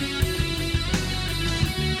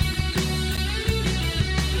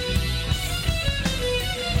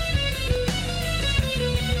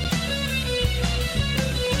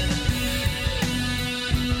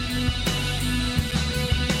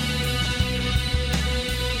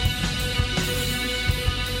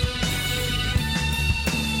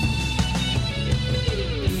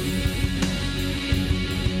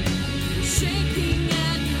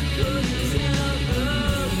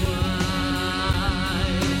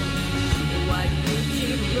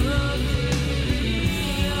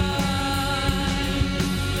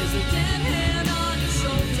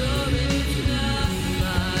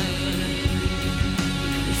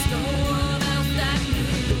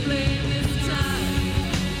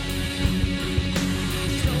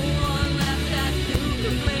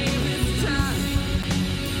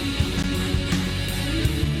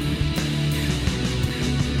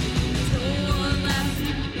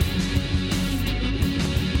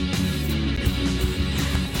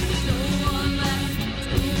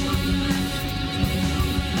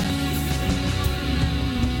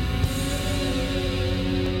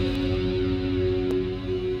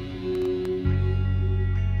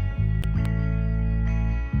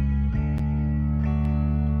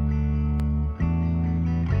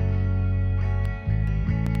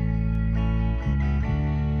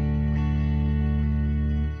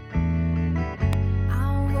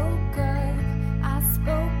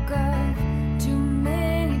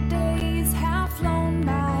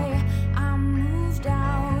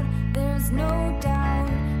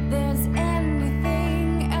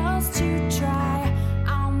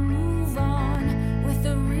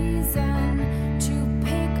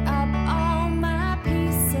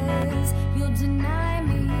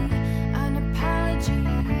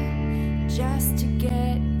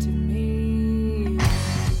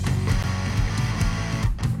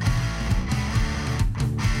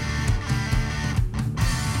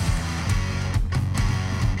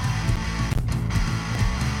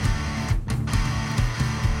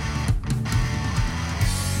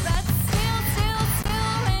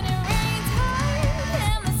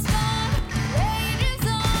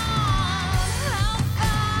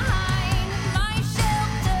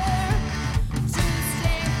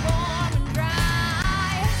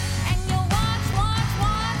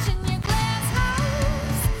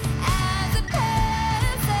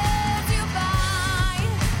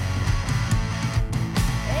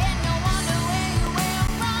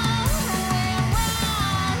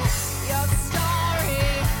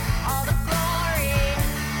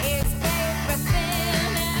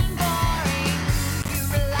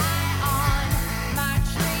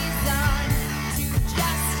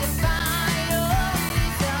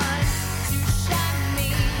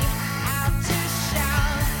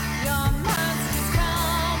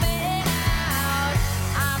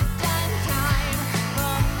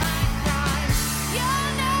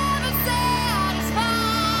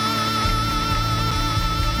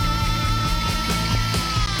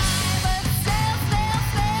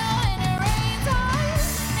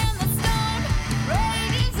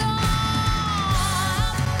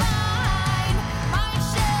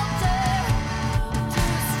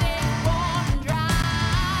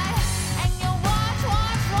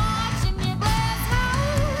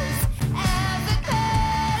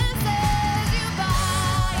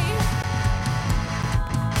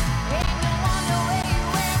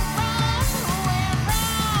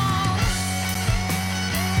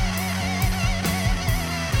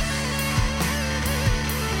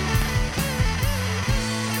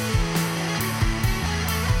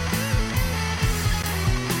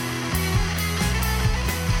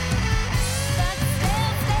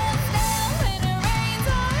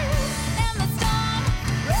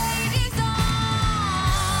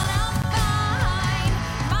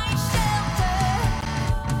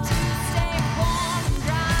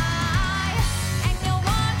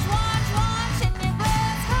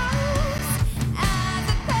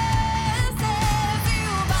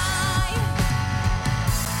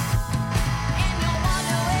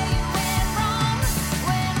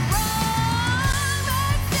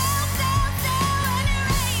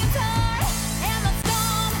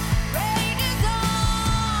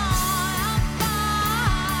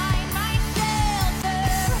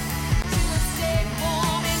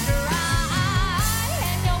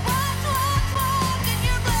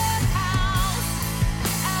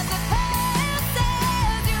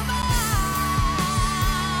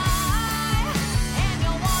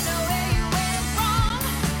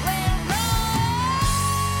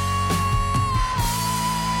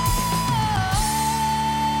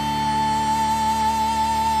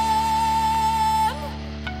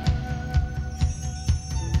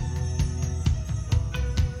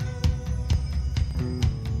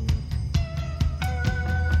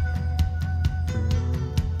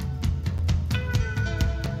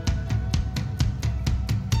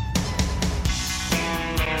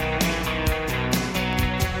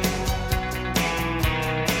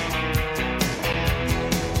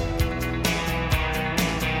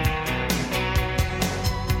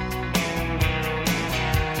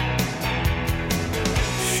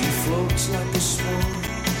 looks like a swan.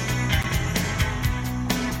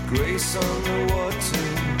 Grace on the water,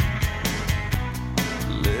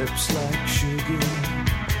 lips like sugar,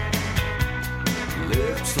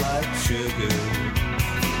 lips like sugar.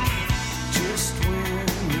 Just when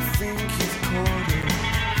you think you've caught her,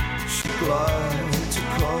 she glides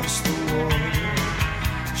across the water.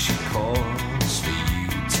 She calls for you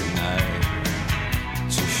tonight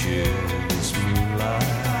to share this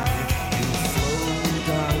moonlight. You flow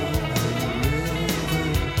down her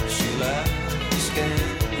river, she laughs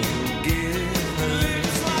and you give her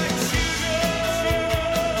lips like sugar,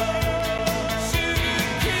 sugar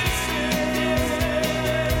kisses.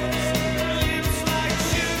 Lips like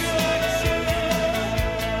sugar,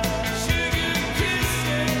 sugar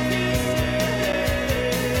kisses.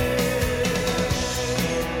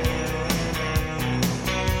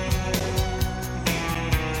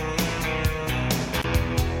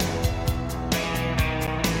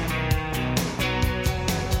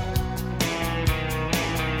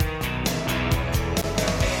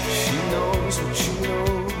 She knows what you know.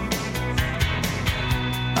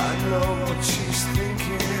 I know what she's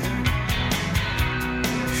thinking.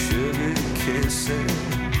 Sugar kisses,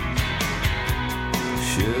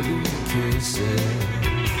 sugar kisses.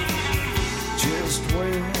 Just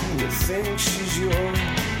when you think she's yours,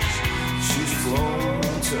 she's flown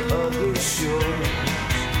to other shores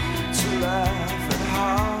to laugh at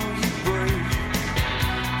how you break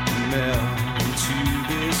and melt into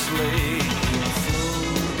this lake. You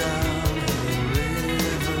flow down the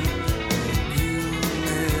river and you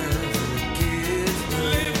never give her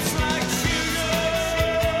lips like sugar,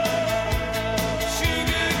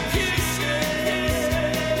 sugar kisses.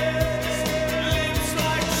 Lips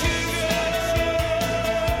like sugar,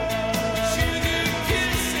 sugar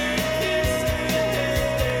kisses.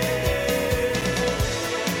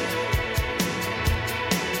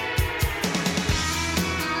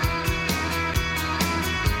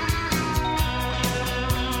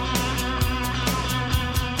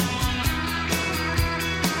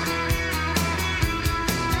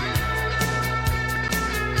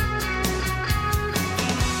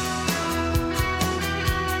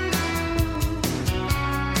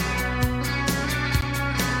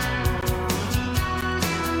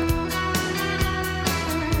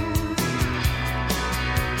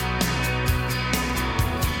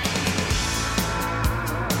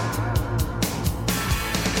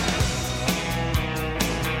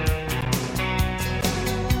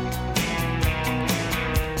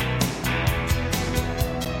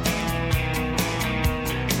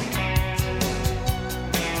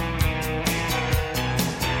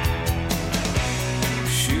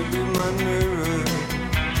 She'll be my mirror,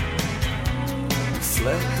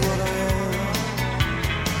 reflect what I am.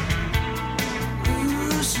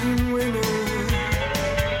 Losing winner,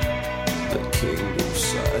 the king of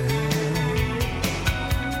Siam,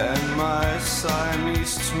 and my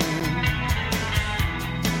Siamese twin,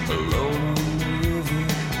 alone on the river.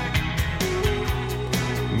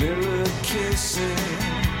 Mirror kissing,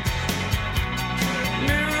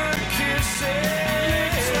 mirror kissing.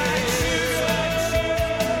 Lips like sugar,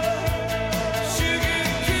 sugar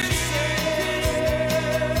kisses.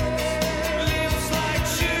 Lips like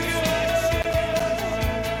sugar,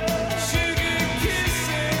 sugar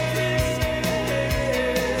kisses.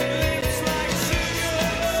 Lips like sugar,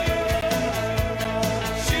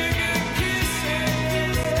 sugar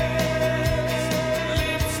kisses.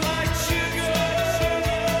 Lips like sugar,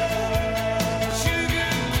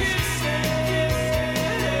 sugar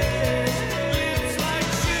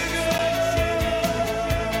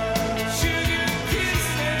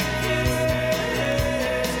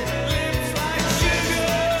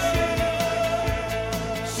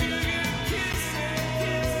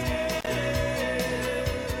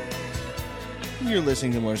You're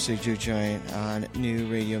listening to More Sick Juke Giant on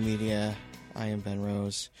New Radio Media. I am Ben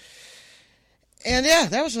Rose. And yeah,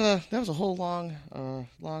 that was a whole long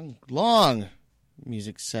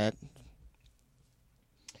music set.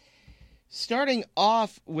 Starting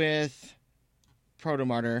off with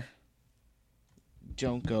Proto-Martyr,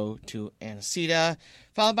 Don't Go to Aniceto,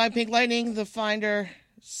 followed by Pink Lightning, The Finder,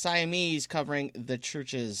 Siamese covering The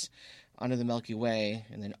Churches Under the Milky Way,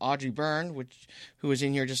 and then Audrey Byrne, who was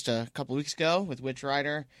in here just a couple weeks ago with Witch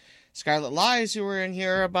Rider, Scarlet Lies, who were in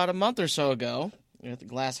here about a month or so ago with the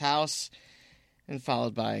Glass House, and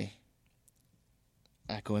followed by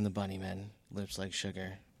Echo and the Bunnymen, Lips Like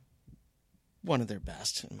Sugar. One of their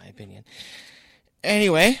best, in my opinion.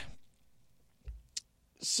 Anyway,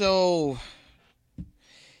 so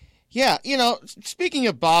yeah, speaking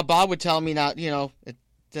of Bob would tell me not,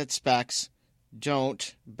 that Specs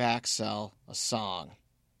don't backsell a song.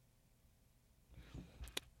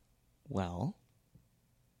 well,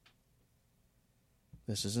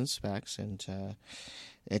 this is in specs, and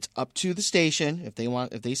it's up to the station if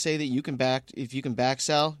they say that you can back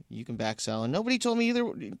sell, and nobody told me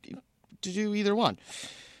to do either one.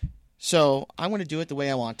 So I'm going to do it the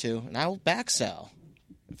way I want to, and I will back sell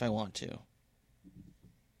if I want to.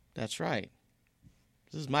 That's right.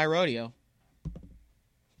 This is my rodeo. I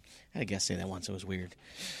had a guest say that once. It was weird.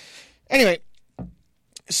 Anyway,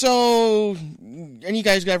 so any you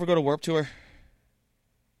guys ever go to Warped Tour?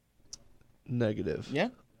 Negative. Yeah?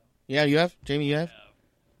 Yeah, you have? Jamie, you have?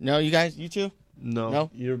 No, you guys? You too? No.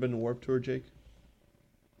 You ever been to Warped Tour, Jake?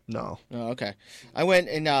 No. Oh, okay. I went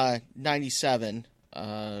in 97.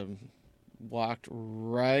 Walked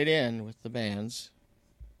right in with the bands.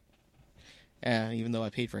 Even though I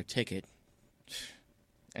paid for a ticket.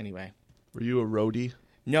 Anyway. Were you a roadie?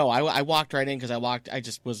 No, I walked right in because I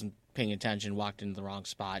just wasn't paying attention, walked into the wrong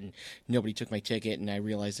spot, and nobody took my ticket, and I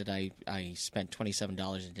realized that I spent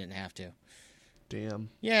 $27 and didn't have to. Damn.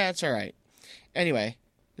 Yeah, it's all right. Anyway,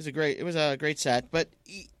 it was a great set, but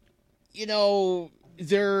you know,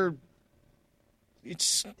 they're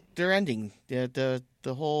ending the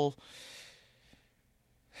whole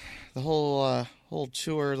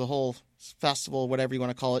tour, the whole festival, whatever you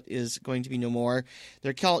want to call it, is going to be no more.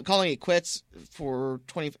 They're calling it quits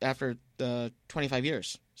after the 25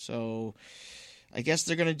 years. So I guess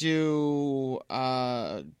they're going to do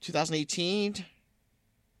 2018,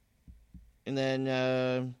 and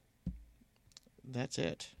then that's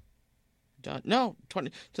it. Done. No,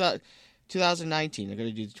 2019. They're going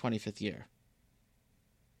to do the 25th year.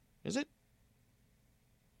 Is it?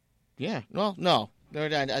 Yeah. Well, no. I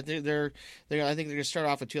think they're going to start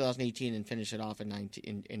off with 2018 and finish it off in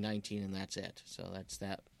 19, and that's it. So that's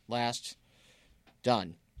that last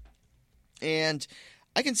done. And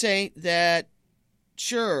I can say that,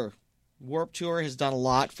 sure, Warped Tour has done a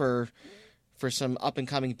lot for some up and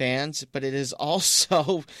coming bands, but it has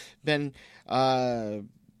also been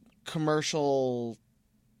commercial.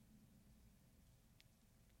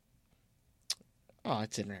 Oh,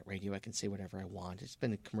 it's internet radio. I can say whatever I want. It's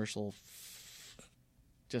been a commercial.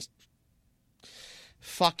 Just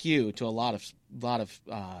fuck you to a lot of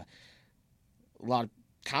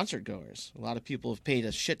concert goers. A lot of people have paid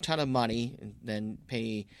a shit ton of money and then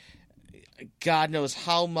pay God knows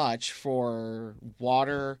how much for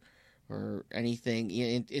water or anything.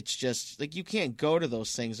 It's just like you can't go to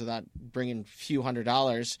those things without bringing a few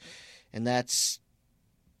 $100s, and it's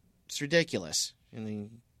ridiculous. I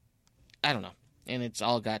mean, I don't know, and it's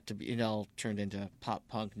all got to be turned into pop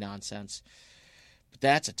punk nonsense. But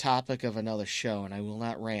that's a topic of another show, and I will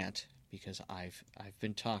not rant because I've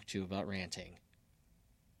been talked to about ranting.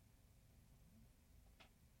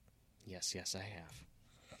 Yes, I have.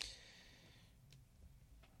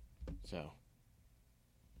 So,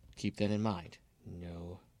 keep that in mind.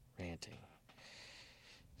 No ranting.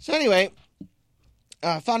 So anyway,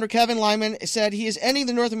 founder Kevin Lyman said he is ending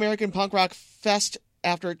the North American Punk Rock Fest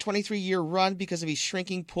after a 23-year run because of a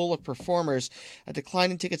shrinking pool of performers, a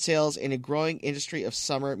decline in ticket sales, and a growing industry of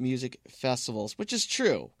summer music festivals, which is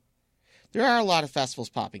true. There are a lot of festivals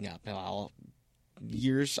popping up. Well,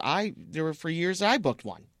 there were years that I booked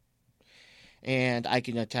one. And I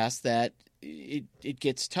can attest that it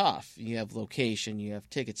gets tough. You have location, you have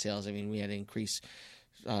ticket sales. I mean, we had to increase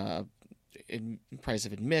in price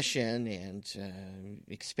of admission and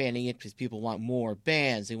expanding it because people want more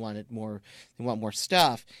bands. They want more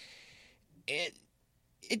stuff.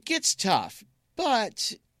 It gets tough,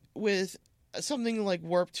 but with something like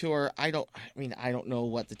Warped Tour, I don't know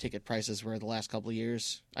what the ticket prices were the last couple of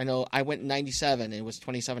years. I know I went in 97 and it was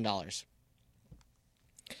 $27.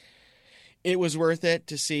 It was worth it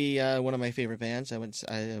to see one of my favorite bands. I was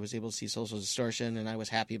able to see Social Distortion, and I was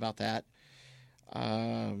happy about that.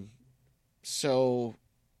 So,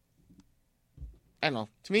 I don't know.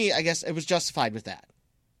 To me, I guess it was justified with that.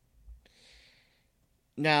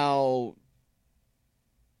 Now,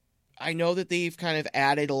 I know that they've kind of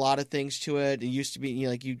added a lot of things to it. It used to be,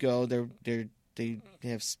 you'd go, they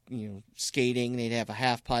have, skating, they'd have a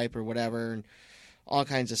half pipe or whatever, and all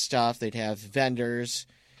kinds of stuff. They'd have vendors.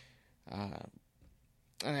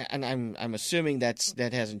 And I'm assuming that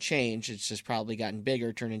hasn't changed. It's just probably gotten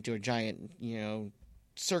bigger, turned into a giant,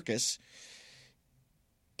 circus.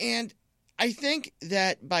 And I think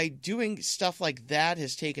that by doing stuff like that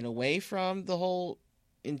has taken away from the whole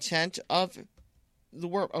intent of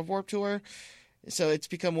Warped Tour. So it's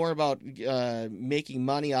become more about making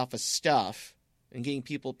money off of stuff and getting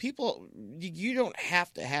people. You don't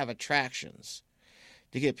have to have attractions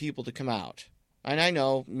to get people to come out. And I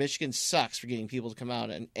know Michigan sucks for getting people to come out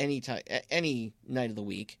at any night of the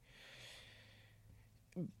week.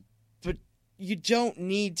 But you don't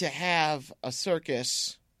need to have a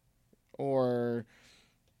circus or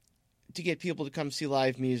to get people to come see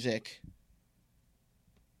live music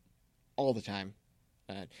all the time.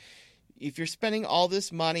 If you're spending all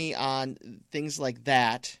this money on things like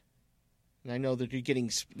that, and I know that you're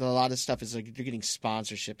getting a lot of stuff is like you're getting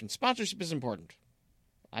sponsorship, and sponsorship is important.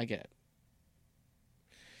 I get it.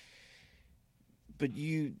 But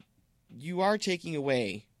you are taking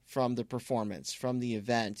away from the performance, from the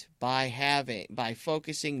event, by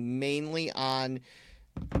focusing mainly on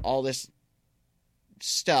all this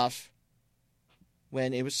stuff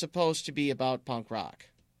when it was supposed to be about punk rock.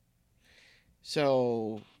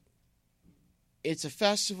 So it's a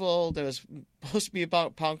festival that was supposed to be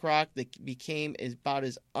about punk rock that became about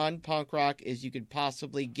as un-punk rock as you could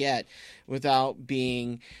possibly get without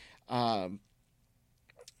being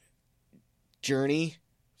Journey.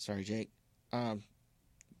 Sorry, Jake.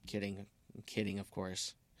 Kidding. I'm kidding, of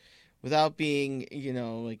course. Without being,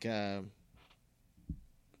 like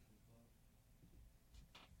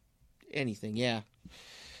anything, yeah.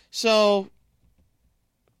 So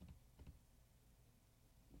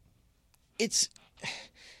it's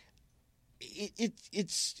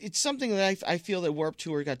something that I feel that Warped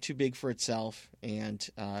Tour got too big for itself and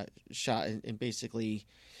basically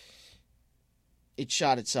it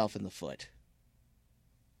shot itself in the foot.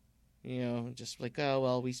 Just like, oh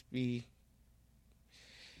well, we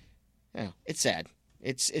it's sad.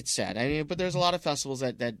 It's sad. I mean, but there's a lot of festivals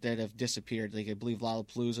that have disappeared. Like I believe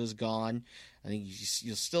Lollapalooza's gone. I think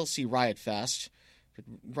you'll still see Riot Fest. But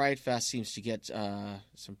Riot Fest seems to get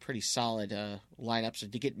some pretty solid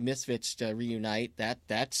lineups. To get Misfits to reunite,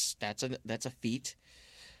 that's a feat.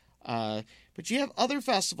 But you have other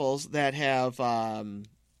festivals that have so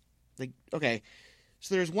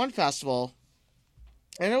there's one festival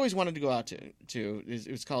and I always wanted to go out to.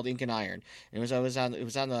 It was called Ink and Iron. And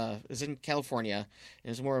it was in California. It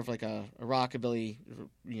was more of like a rockabilly,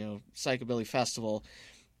 psychobilly festival.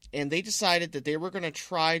 And they decided that they were going to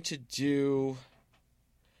try to do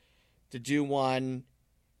one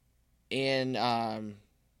in I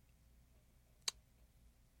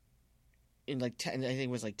think it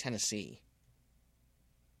was like Tennessee.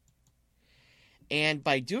 And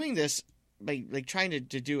by doing this, by like trying to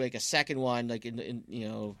do like a second one, like in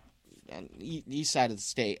on the east side of the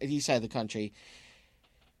state, east side of the country,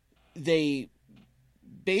 they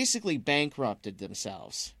basically bankrupted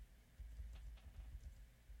themselves.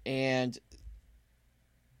 And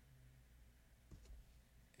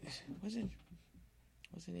was it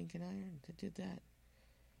Ink and Iron that did that?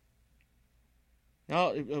 No,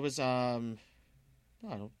 it was no,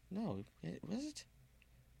 I don't know. Was it?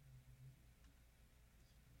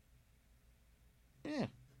 Yeah,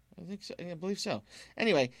 I think so. I believe so.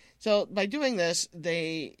 Anyway, so by doing this,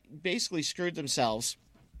 they basically screwed themselves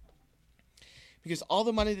because all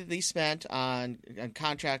the money that they spent on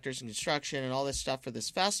contractors and construction and all this stuff for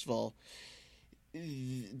this festival,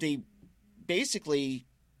 they basically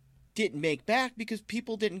didn't make back because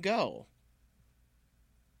people didn't go.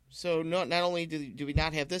 So not only do we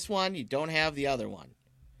not have this one, you don't have the other one,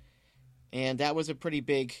 and that was a pretty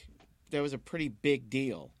big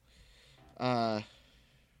deal.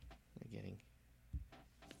 Getting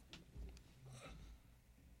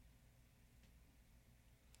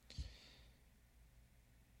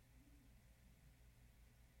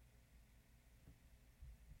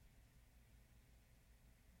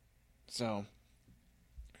so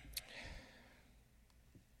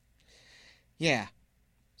yeah.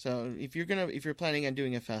 So if you're planning on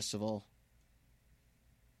doing a festival,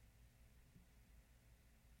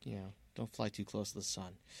 don't fly too close to the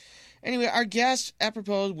sun. Anyway, our guest,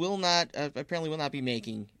 apropos, apparently will not be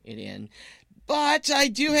making it in. But I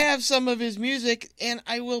do have some of his music, and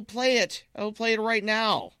I will play it. I will play it right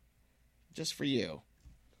now, just for you.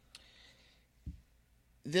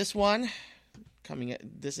 This one,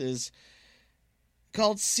 this is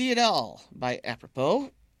called See It All by Apropos.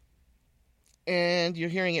 And you're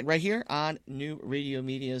hearing it right here on New Radio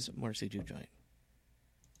Media's Motor City Juke Joint.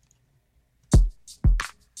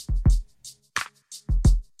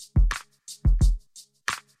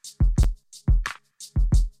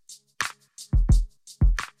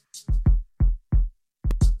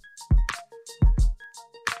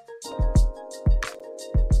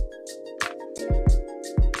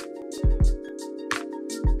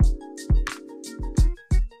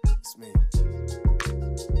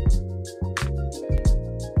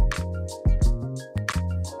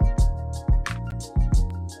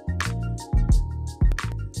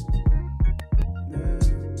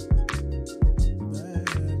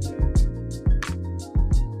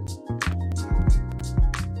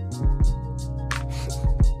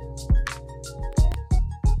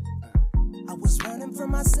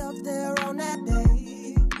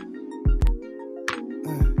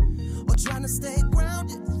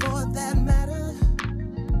 around it for that matter.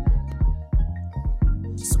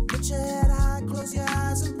 So put your head high, close your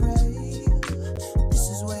eyes and pray. This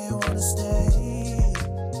is where you wanna stay.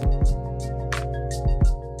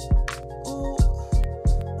 Ooh,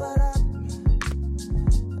 but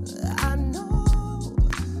I know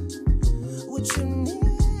what you need.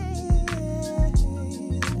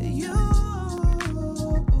 You,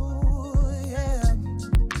 yeah.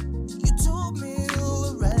 You told me you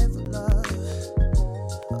were ready for love.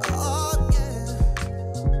 Oh yeah.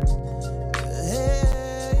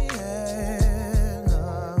 Hey,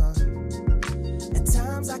 yeah. At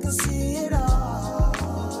times I can see it all.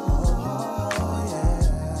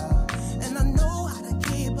 Yeah. And I know how to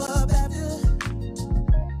keep up after.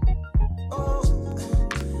 Oh,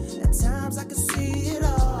 at times I can see it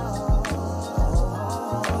all.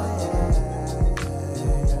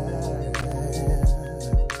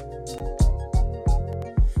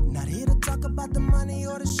 Not here to talk about the money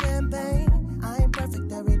or the champagne. I ain't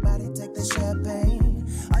perfect, everybody take the champagne.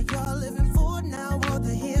 Are y'all living for now or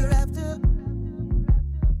the hereafter?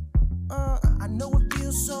 I know it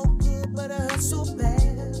feels so good, but it hurts so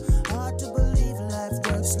bad. Hard to believe life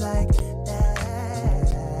works like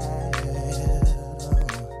that.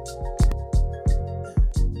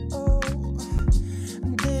 Oh,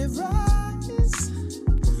 they rise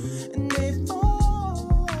and they fall.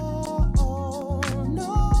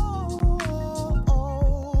 No,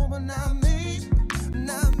 but not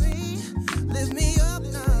me, lift me up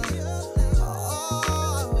now.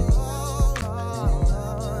 Oh,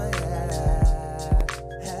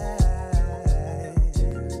 yeah.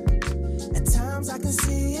 At times I can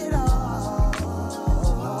see it all,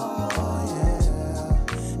 yeah.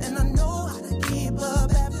 And I know how to keep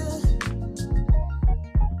up after.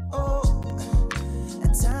 Oh,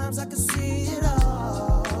 at times I can see it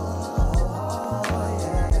all,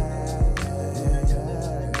 yeah.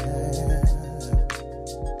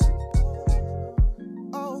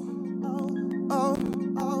 Oh, oh, oh,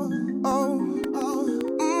 oh, oh,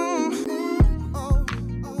 oh, oh,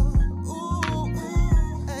 oh,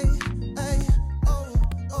 ooh, hey, hey, oh,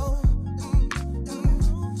 oh,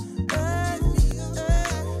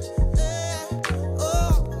 hey,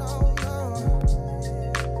 oh, no, no,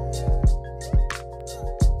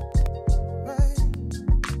 right,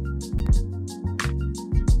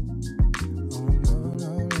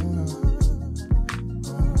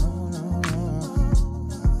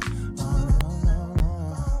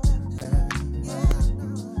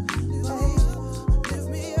 lift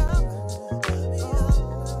me up.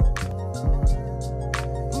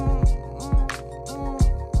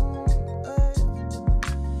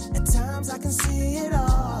 At times I can see it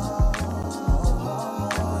all,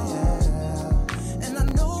 yeah. And I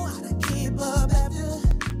know how to keep up after.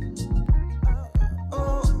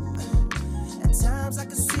 Oh, at times I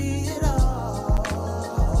can see it all,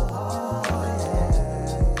 yeah.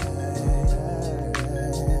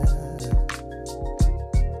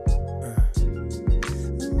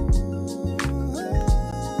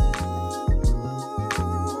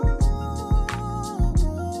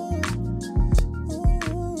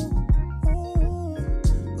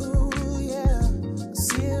 Ooh, yeah.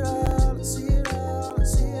 See it all, see it all,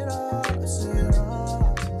 see it all, see it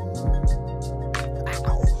all.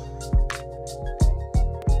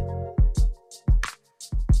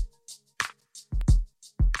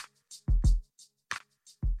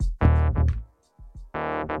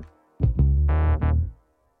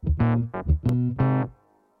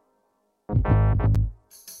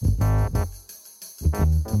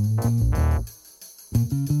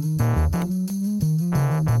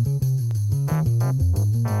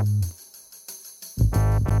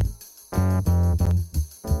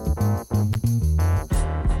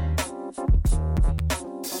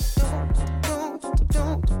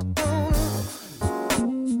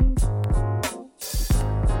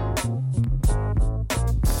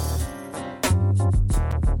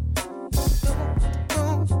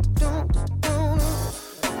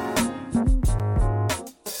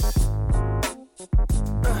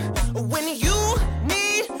 Ow.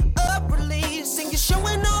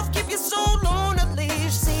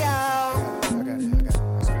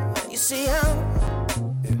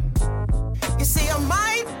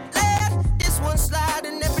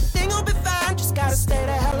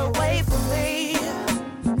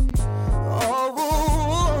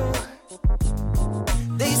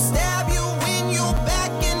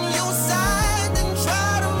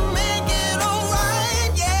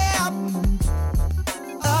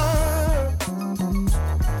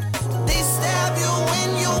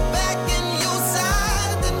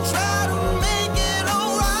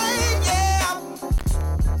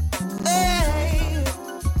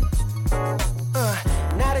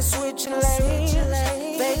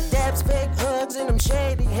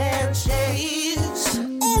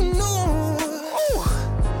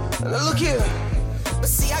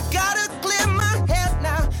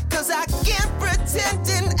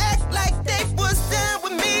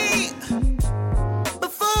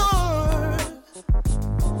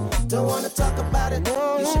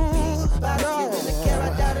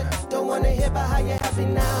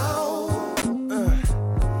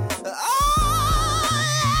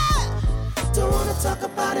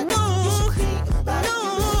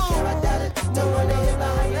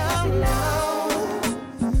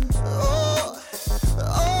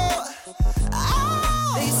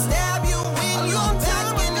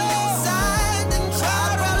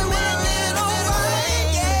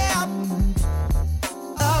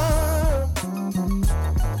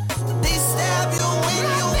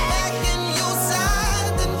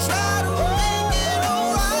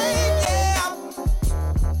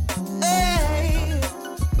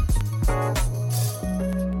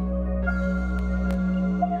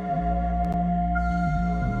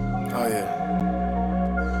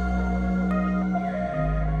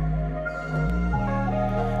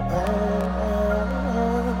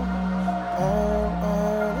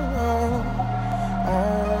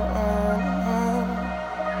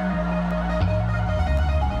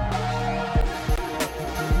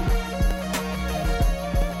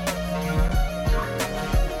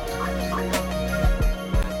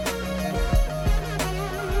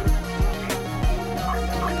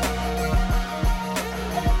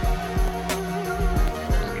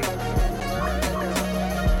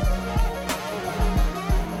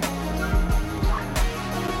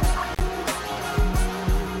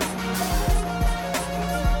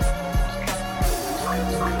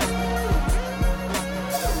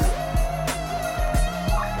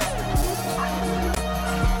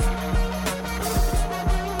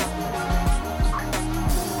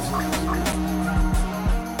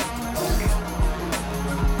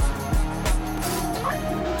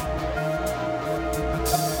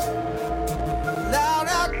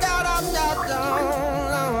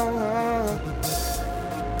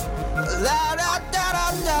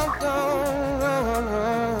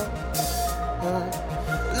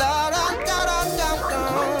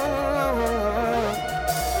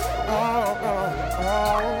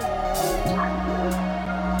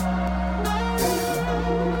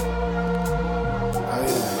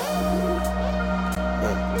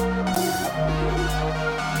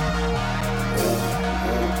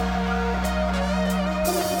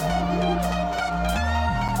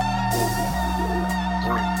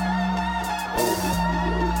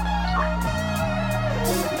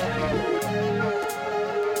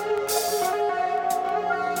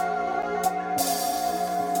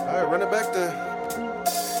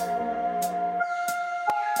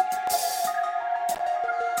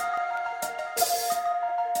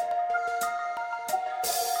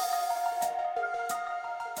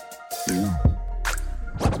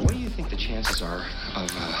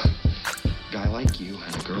 like you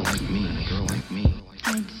and a girl like me,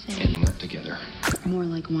 I'd say ending up together. more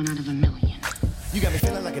like 1 out of a million. You got me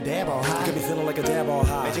feeling like a dab all high. You got me feeling like a dab all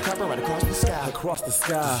high. Magic carpet right across the sky. Across the sky.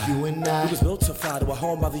 Just you and I. We was built to fly to a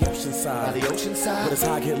home by the ocean side. By the ocean side. But it's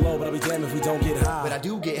high get low, but I'll be damned if we don't get high. But I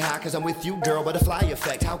do get high cause I'm with you, girl. Butterfly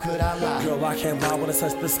effect, how could I lie? Girl, I can't lie when I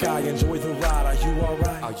touch the sky. Enjoy the ride. Are you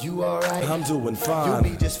alright? Are you alright? I'm doing fine. You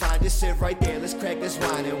and me just fine. Just sit right there. Let's crack this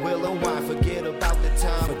wine and we'll unwind. Forget about the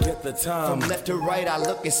time. Forget the time. From left to right, I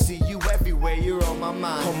look and see you everywhere. You're on my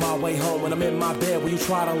mind. On my way home when I'm in my bed, when you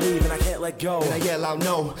try to leave and I can't let go. And I yell out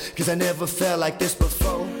no, cause I never felt like this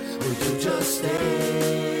before. Would you just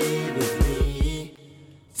stay with me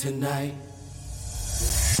tonight?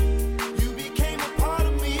 You became a part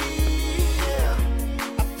of me, yeah.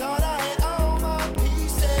 I thought I had all my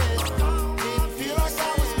pieces. Didn't feel like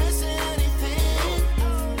I was missing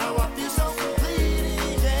anything. Now I feel so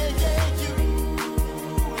complete, yeah, yeah. You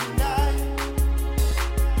and I,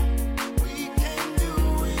 we can do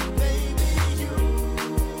it, baby. You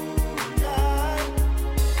and I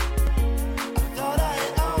thought I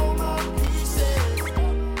had all my pieces.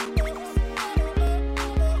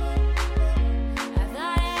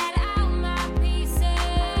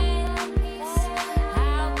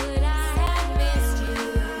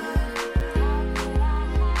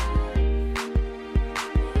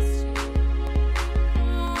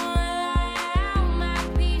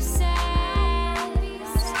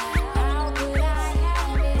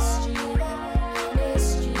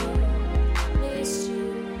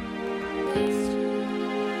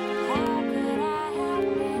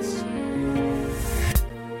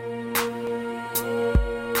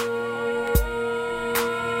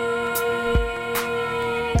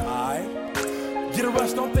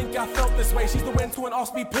 She's the wind to an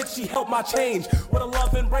off-speed pitch, she helped my change. What a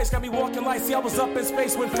love embrace, got me walking light. See, I was up in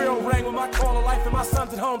space when fear rang with my call of life. And my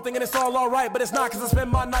son's at home thinking it's all alright. But it's not, cause I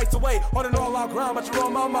spend my nights away on an all-out ground. But you're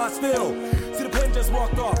on my mind still. See, the pen just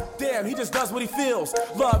walked off. Damn, he just does what he feels.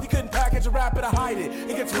 Love, you couldn't package or wrap it or hide it.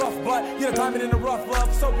 It gets rough, but you're a diamond in the rough,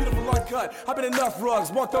 love. So beautiful, uncut. I've been enough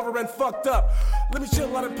rugs, walked over and fucked up. Let me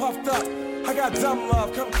chill out and puffed up. I got dumb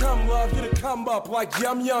love, come love, you to come up like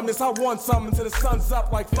yum yum. This I want something until the sun's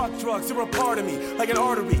up like fuck drugs. You're a part of me, like an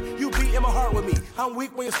artery. You beat in my heart with me. I'm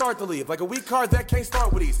weak when you start to leave, like a weak card that can't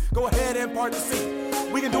start with ease. Go ahead and part the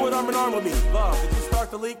seat. We can do it arm in arm with me. Love, did you start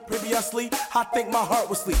the leak previously? I think my heart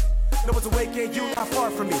was asleep. No one's awake and you not far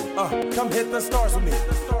from me. Come hit the stars with me.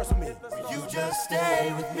 The stars with me. You just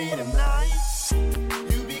stay with me tonight.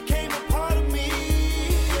 You became a part of me,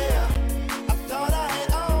 yeah. I thought I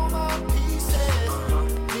had all my pieces.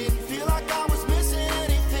 Didn't feel like I was missing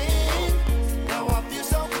anything. Now I feel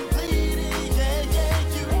so complete, yeah, yeah.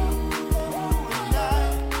 You and I,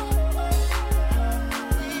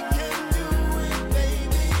 we can do it,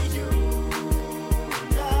 baby. You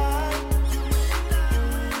and I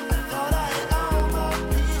thought I had all my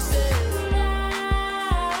pieces.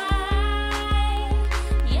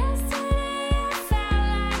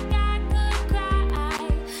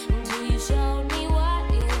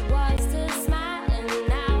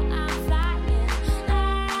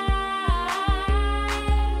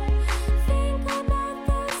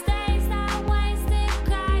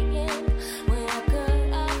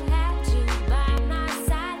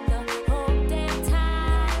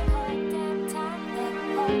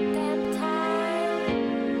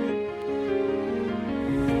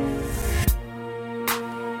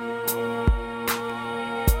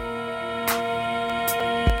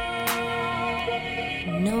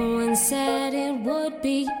 No one said it would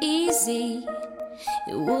be easy.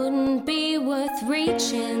 It wouldn't be worth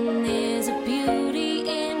reaching. There's a beauty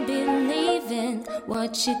in believing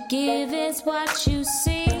what you give is what you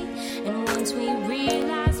see. And once we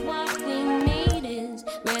realize what we need is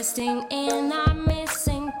resting in our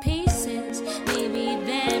missing pieces, maybe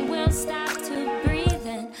then we'll stop to breathe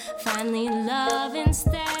and finally love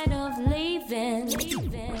instead of leaving. You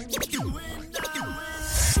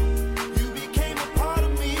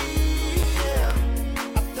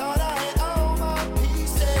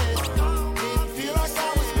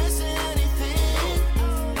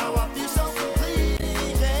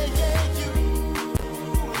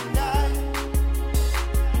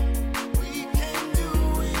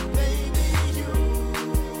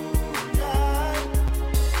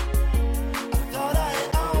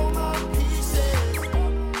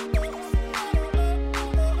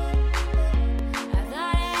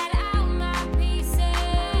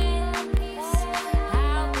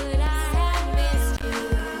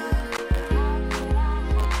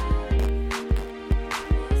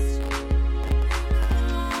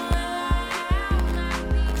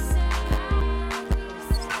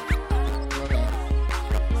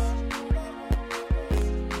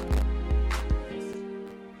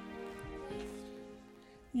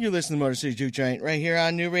You listen to Motor City Juke Joint right here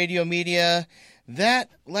on New Radio Media. That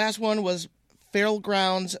last one was Feral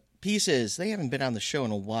Grounds Pieces. They haven't been on the show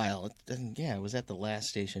in a while. It was at the last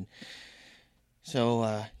station.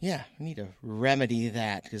 So, we need to remedy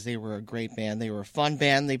that because they were a great band. They were a fun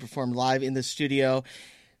band. They performed live in the studio.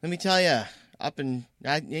 Let me tell you,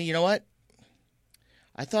 you know what?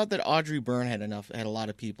 I thought that Audrey Byrne had a lot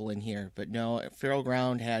of people in here, but no, Feral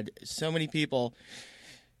Ground had so many people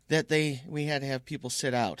that we had to have people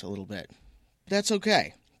sit out a little bit. That's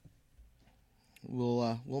okay.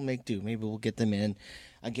 We'll make do. Maybe we'll get them in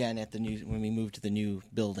again when we move to the new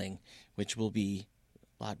building, which will be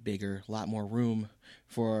a lot bigger, a lot more room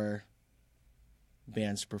for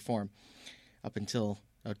bands to perform. Up until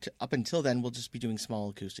then, we'll just be doing small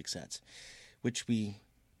acoustic sets, which we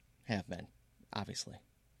have been, obviously,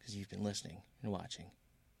 because you've been listening and watching.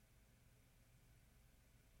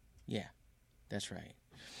 Yeah, that's right.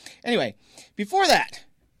 Anyway, before that,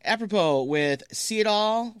 Apropos with See It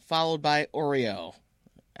All, followed by Oreo.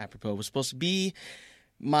 Apropos was supposed to be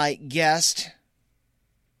my guest,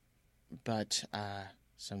 but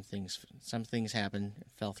some things happened,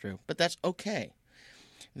 fell through. But that's okay.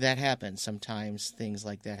 That happens. Sometimes things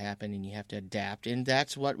like that happen, and you have to adapt. And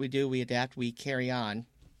that's what we do. We adapt. We carry on.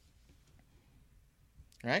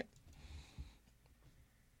 Right?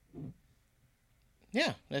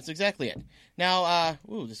 Yeah, that's exactly it. Now,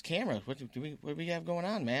 this camera. What do we have going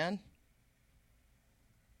on, man?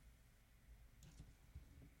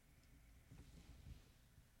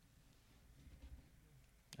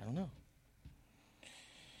 I don't know.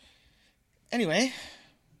 Anyway,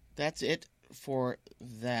 that's it for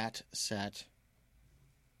that set.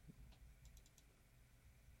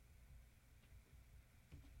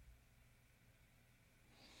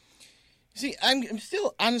 See, I'm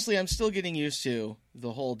still getting used to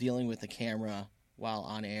the whole dealing with the camera while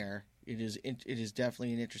on air. It is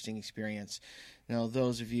definitely an interesting experience. Now,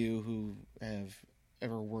 those of you who have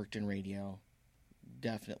ever worked in radio,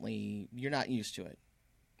 definitely you're not used to it.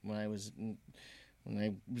 When I was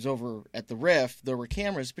over at the Riff, there were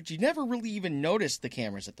cameras, but you never really even noticed the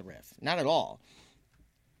cameras at the Riff. Not at all.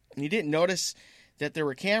 You didn't notice that there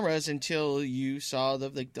were cameras until you saw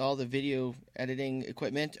all the video editing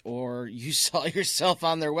equipment or you saw yourself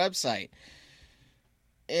on their website.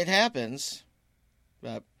 It happens.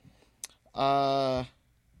 But, are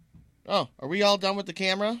we all done with the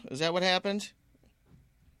camera? Is that what happened?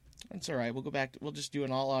 That's all right. We'll go back. We'll just do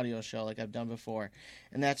an all-audio show like I've done before.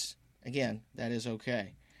 And that is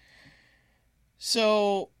okay.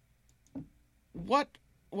 So, what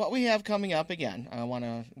we have coming up again, I want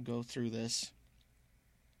to go through this.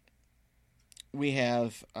 We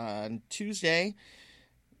have on Tuesday,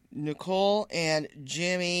 Nicole and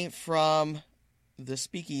Jimmy from the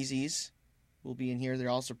Speakeasies will be in here. They're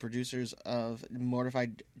also producers of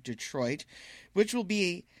Mortified Detroit, which will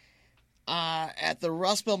be at the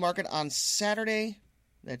Rust Belt Market on Saturday.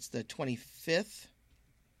 That's the 25th.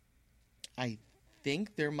 I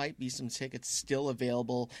think there might be some tickets still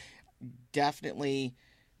available. Definitely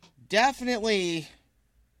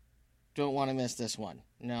don't want to miss this one.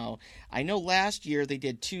 No, I know last year they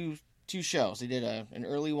did two shows. They did an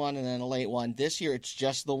early one and then a late one. This year it's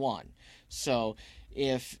just the one. So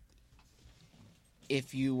if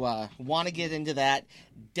you want to get into that,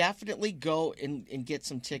 definitely go and get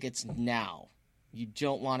some tickets now. You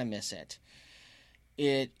don't want to miss it.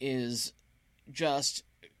 It is just,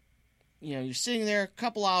 you're sitting there a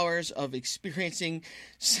couple hours of experiencing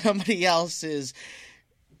somebody else's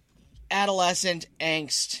adolescent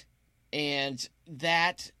angst, and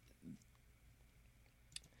that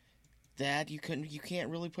you can't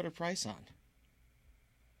really put a price on.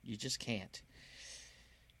 You just can't.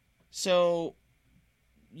 So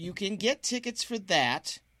you can get tickets for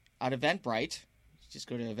that at Eventbrite. Just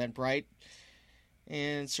go to Eventbrite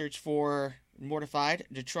and search for Mortified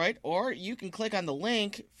Detroit, or you can click on the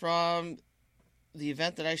link from the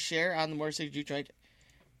event that I share on the Motor City Juke Joint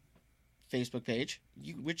Facebook page,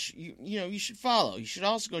 which you should follow. You should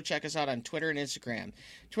also go check us out on Twitter and Instagram.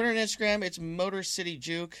 Twitter and Instagram, it's Motor City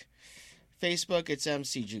Juke. Facebook, it's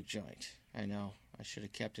MC Juke Joint. I know, I should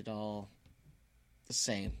have kept it all the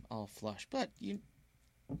same, all flush, but you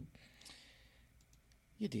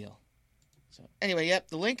deal. So anyway, yep,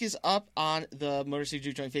 the link is up on the Motor City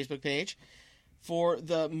Juke Joint Facebook page. For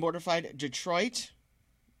the Mortified Detroit,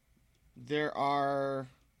 the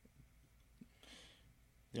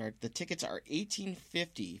tickets are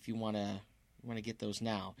 $18.50 if you want to get those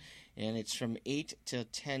now, and it's from 8 to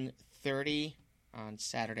 10:30 on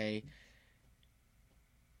Saturday,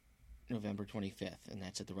 November 25th, and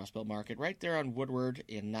that's at the Rust Belt Market right there on Woodward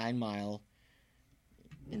in 9 Mile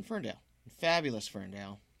in Ferndale. Fabulous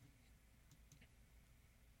Ferndale.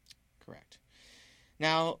 correct.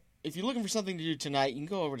 Now, if you're looking for something to do tonight, you can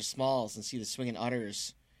go over to Smalls and see the Swingin'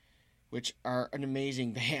 Utters, which are an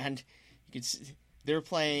amazing band. You can see, they're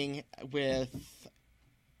playing with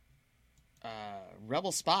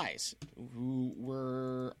Rebel Spies, who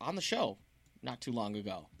were on the show not too long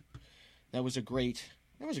ago. That was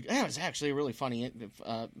actually a really funny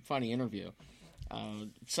interview.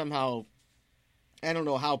 Somehow, I don't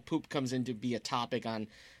know how poop comes in to be a topic on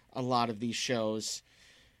a lot of these shows.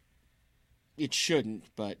 It shouldn't,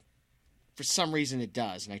 but for some reason it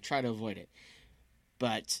does, and I try to avoid it.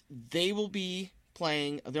 But they will be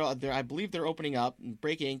playing. I believe they're opening up.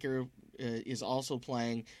 Break Anchor is also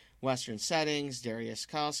playing Western Settings. Darius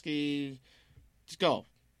Kowski. Just go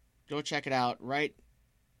check it out. Right,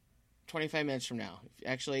 25 minutes from now.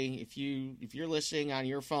 If you're listening on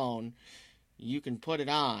your phone, you can put it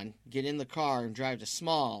on, get in the car, and drive to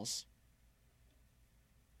Smalls,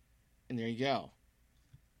 and there you go.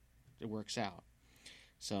 It works out.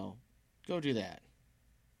 So go do that.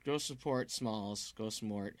 Go support Smalls. Go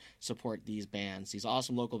support these bands, these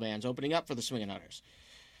awesome local bands opening up for the Swingin' Utters.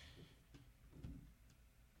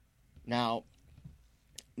 Now,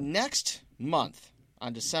 next month,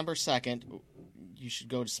 on December 2nd, you should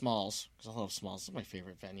go to Smalls, because I love Smalls. It's my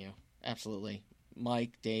favorite venue. Absolutely.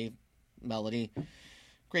 Mike, Dave, Melody,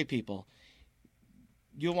 great people.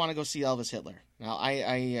 You'll want to go see Elvis Hitler. Now,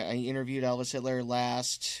 I interviewed Elvis Hitler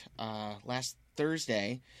last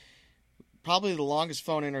Thursday. Probably the longest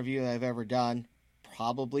phone interview I've ever done.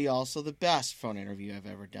 Probably also the best phone interview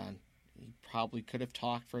I've ever done. He probably could have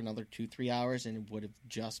talked for another 2-3 hours and it would have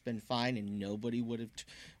just been fine, and nobody would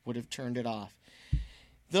have turned it off.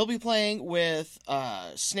 They'll be playing with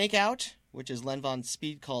Snake Out, which is Len Von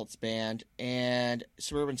Speed Cult's band, and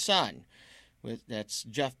Suburban Sun. That's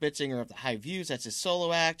Jeff Bitzinger of the High Views. That's his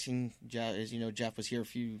solo act. And as you know, Jeff was here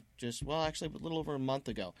a little over a month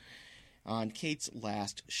ago on Kate's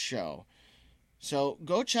last show. So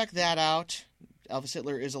go check that out. Elvis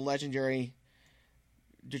Hitler is a legendary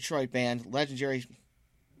Detroit band, legendary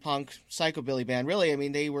punk, psychobilly band. Really, I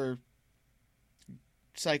mean, they were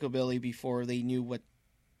psychobilly before they knew what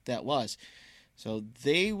that was. So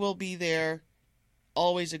they will be there.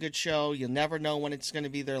 Always a good show. You'll never know when it's going to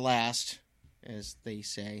be their last, as they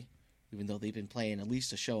say, even though they've been playing at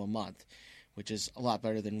least a show a month, which is a lot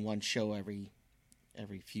better than one show every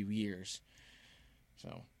few years.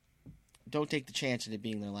 So don't take the chance of it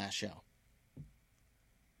being their last show.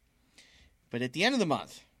 But at the end of the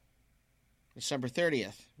month, December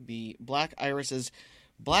 30th, be Black Iris's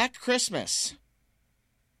Black Christmas.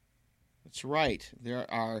 That's right. There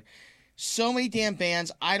are so many damn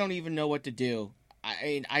bands, I don't even know what to do.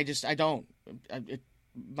 I don't.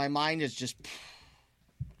 My mind is just,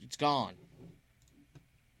 it's gone.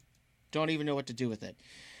 Don't even know what to do with it.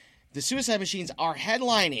 The Suicide Machines are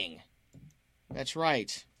headlining. That's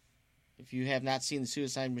right. If you have not seen the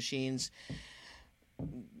Suicide Machines,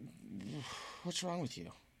 what's wrong with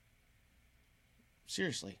you?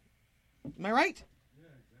 Seriously. Am I right? Yeah,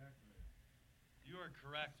 exactly. You are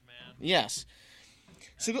correct, man. Yes.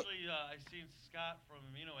 So actually, I seen Scott from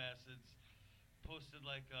Amino Acids posted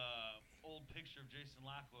like a old picture of Jason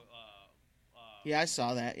Lockwood. Yeah, I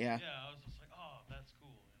saw that. Yeah. Yeah, I was just like, oh, that's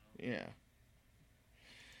cool. You know?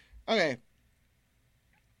 Yeah. Okay.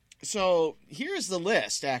 So here's the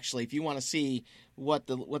list. Actually, if you want to see what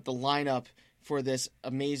the lineup for this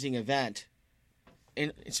amazing event.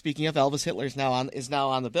 And speaking of, Elvis Hitler is now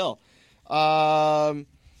on the bill.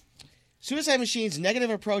 Suicide Machines,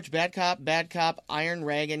 Negative Approach, Bad Cop, Iron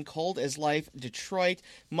Reagan, Cold as Life, Detroit,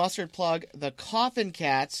 Mustard Plug, The Coffin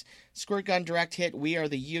Cats, Squirt Gun Direct Hit, We Are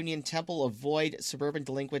the Union, Temple of Void, Suburban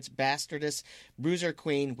Delinquents, Bastardus, Bruiser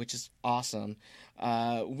Queen, which is awesome,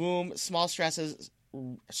 Womb, Small Stresses,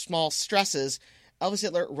 Elvis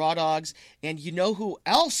Hitler, Raw Dogs, and you know who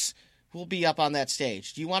else will be up on that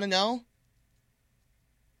stage? Do you want to know?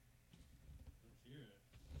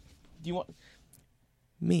 Do you want...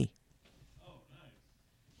 Me.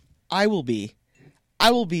 I will be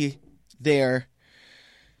there.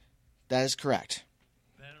 That is correct.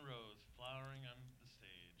 Ben Rose flowering on the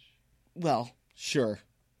stage. Well, sure.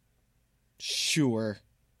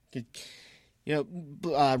 You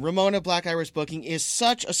know, Ramona Black Iris Booking is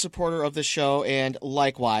such a supporter of the show, and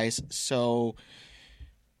likewise. So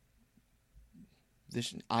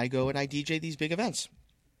I go and I DJ these big events.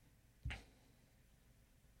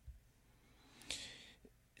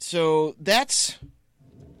 So that's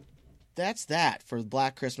that for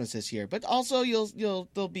Black Christmas this year. But also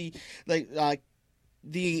there'll be like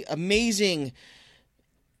the amazing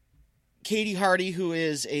Katie Hardy, who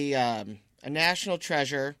is a national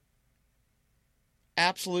treasure,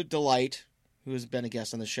 absolute delight, who has been a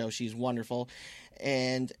guest on the show. She's wonderful.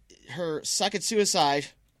 And her Suck at Suicide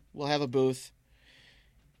will have a booth.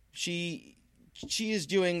 She is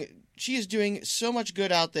doing so much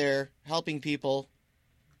good out there helping people.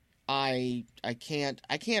 I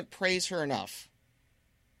can't praise her enough.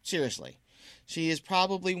 Seriously. She is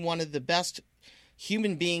probably one of the best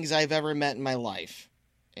human beings I've ever met in my life.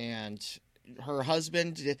 And her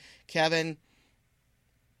husband, Kevin,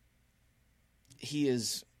 he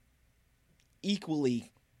is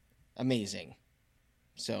equally amazing.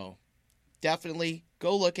 So definitely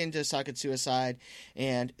go look into Suck at Suicide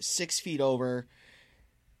and 6 Feet Over.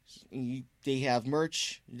 They have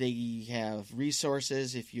merch. They have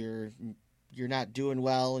resources. If you're not doing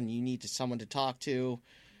well and you need someone to talk to,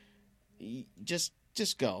 just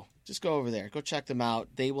go. Just go over there. Go check them out.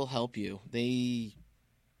 They will help you.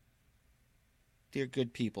 They're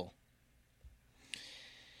good people.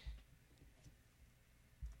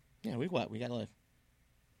 Yeah, we got a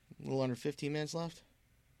little under 15 minutes left.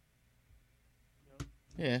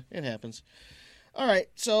 Yeah, it happens. All right,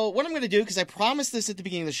 so what I'm going to do, because I promised this at the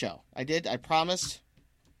beginning of the show. I promised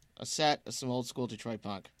a set of some old school Detroit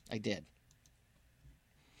punk. I did.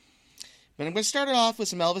 But I'm going to start it off with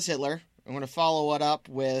some Elvis Hitler. I'm going to follow it up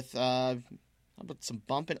with how about some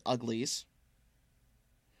Bumpin' Uglies.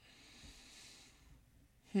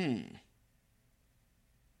 And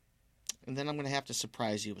then I'm going to have to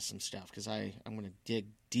surprise you with some stuff, because I'm going to dig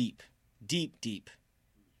deep.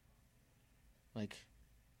 Like,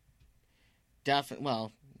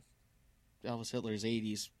 well, Elvis Hitler's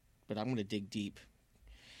 80s, but I'm going to dig deep.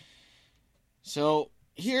 So,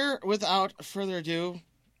 here, without further ado,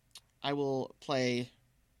 I will play...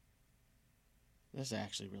 This is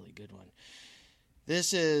actually a really good one.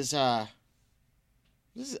 This is Elvis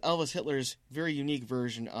Hitler's very unique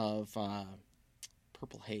version of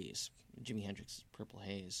Purple Haze. Jimi Hendrix's Purple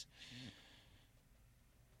Haze.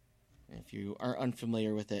 If you are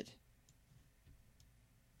unfamiliar with it,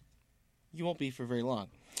 you won't be for very long.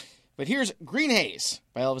 But here's Green Haze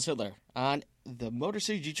by Elvis Hitler on the Motor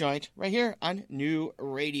City Detroit, right here on New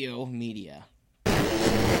Radio Media.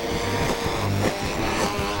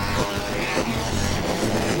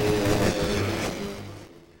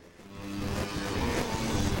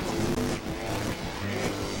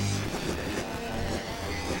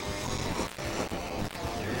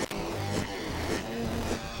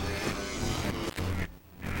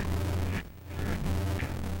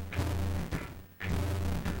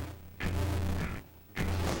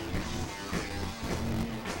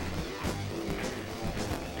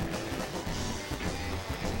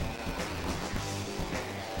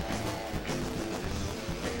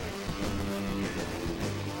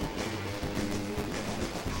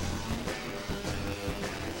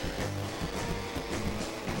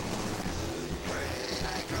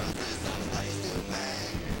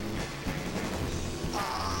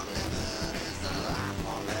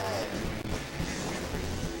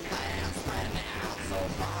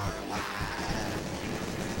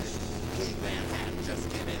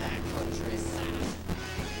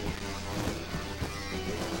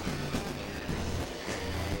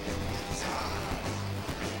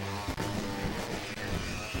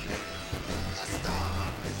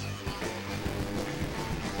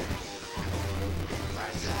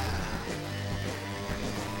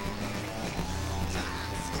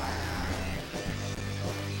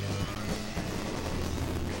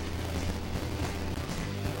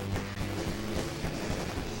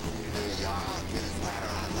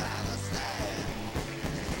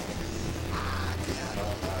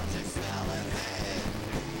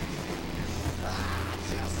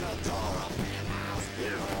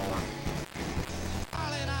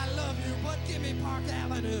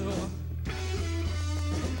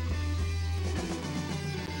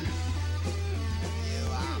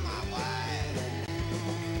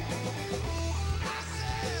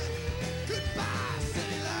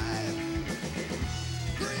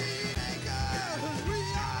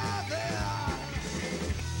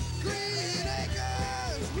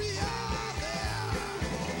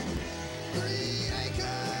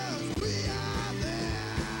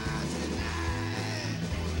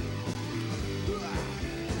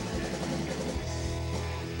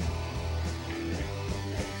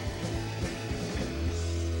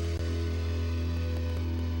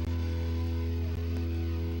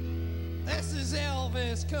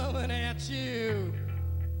 Elvis coming at you.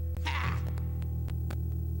 Ha!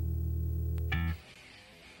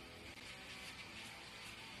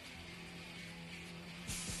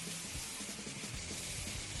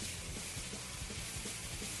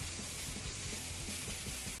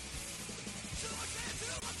 So I can't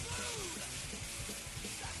feel my food.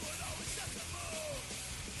 That would always set the mood.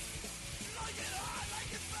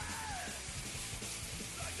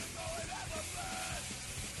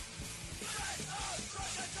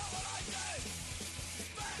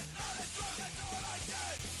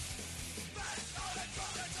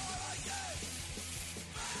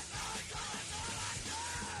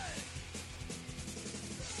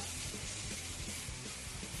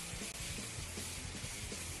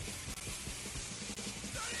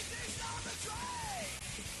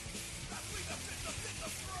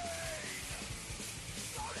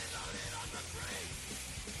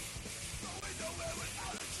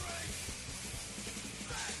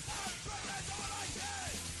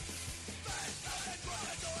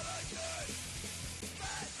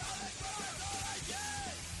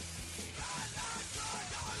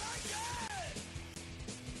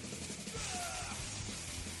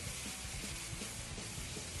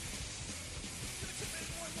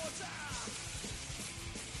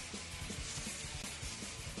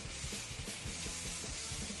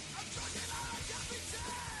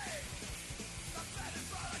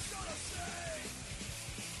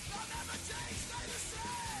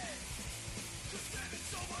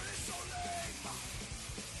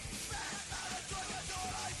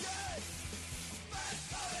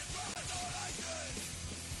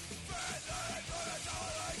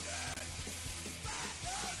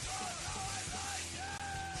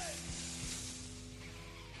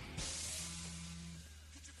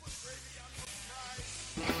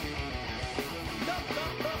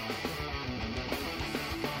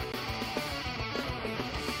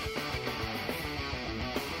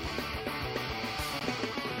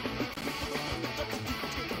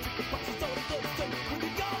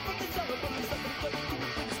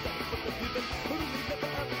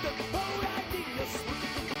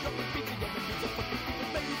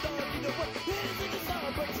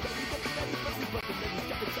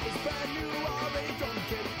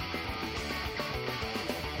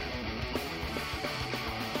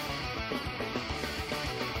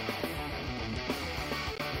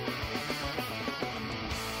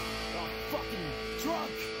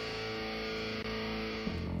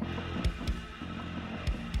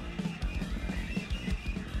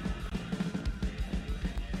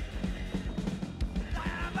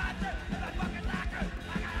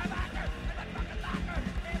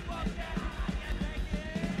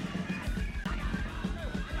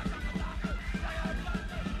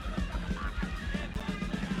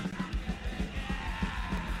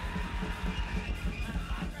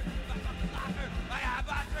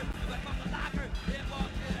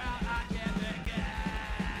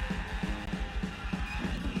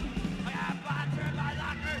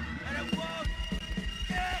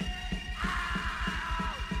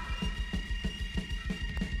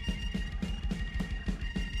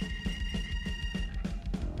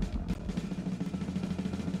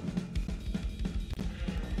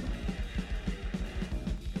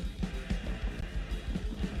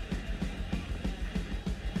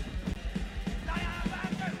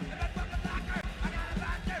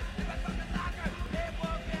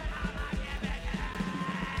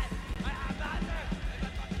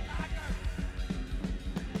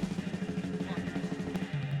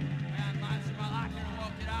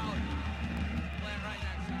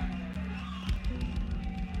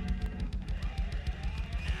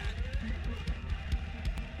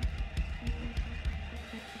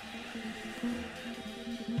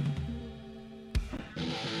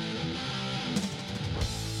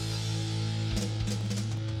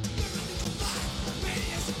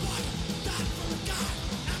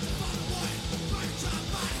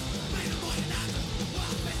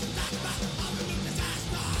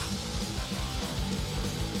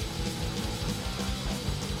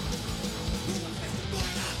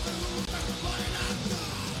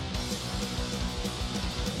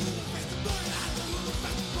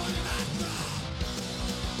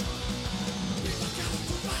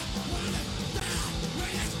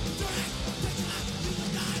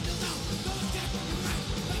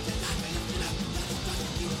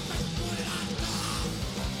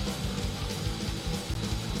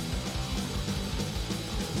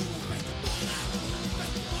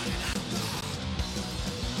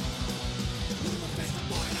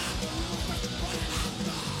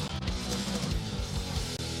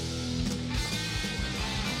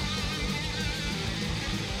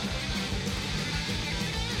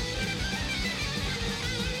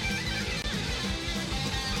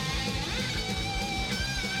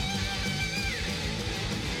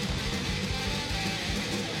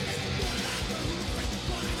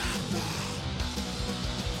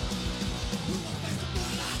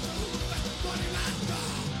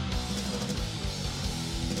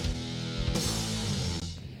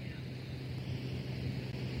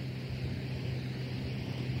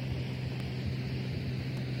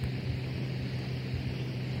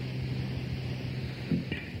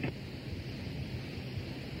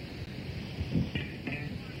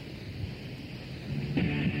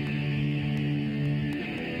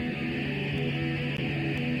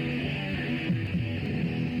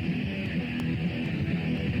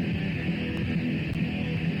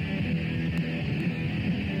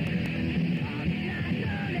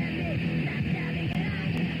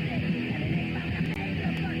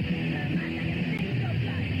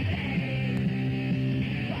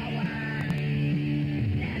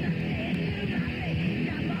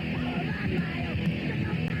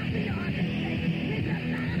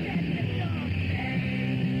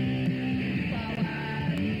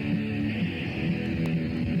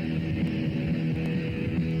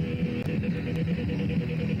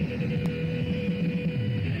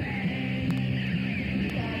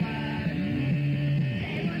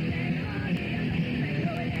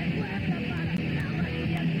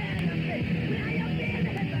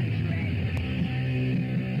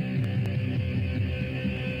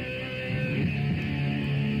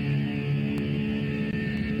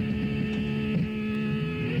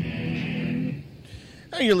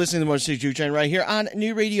 You're listening to the Motor City Juke Joint right here on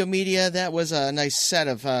New Radio Media. That was a nice set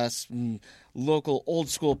of local old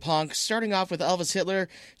school punk, starting off with Elvis Hitler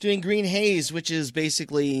doing Green Haze, which is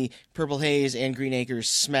basically Purple Haze and Green Acres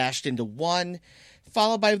smashed into one,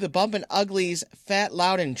 followed by the Bumpin' Uglies Fat,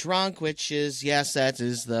 Loud, and Drunk, which is, yes, that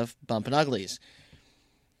is the Bumpin' Uglies.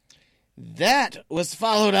 That was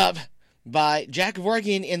followed up by Jack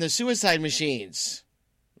Kevorkian and the Suicide Machines,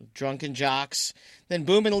 Drunken Jocks, then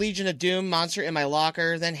Boom and Legion of Doom, Monster in My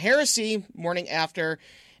Locker, then Heresy, Morning After,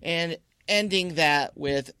 and ending that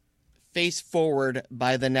with Face Forward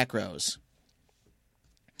by the Necros.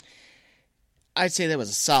 I'd say that was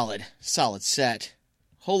a solid set.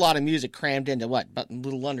 Whole lot of music crammed into what? About a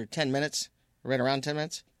little under 10 minutes? Right around 10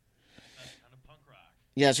 minutes? That's kind of punk rock.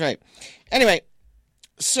 Yeah, that's right. Anyway,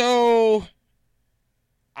 so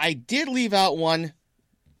I did leave out one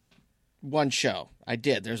show. I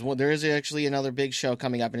did. There is actually another big show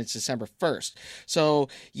coming up, and it's December 1st. So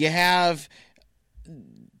you have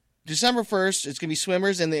December 1st, it's going to be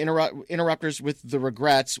Swimmers and the Interrupters with the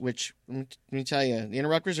Regrets, which, let me tell you, the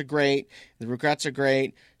Interrupters are great. The Regrets are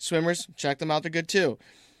great. Swimmers, check them out. They're good, too.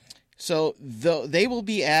 So they will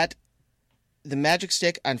be at the Magic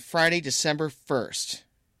Stick on Friday, December 1st.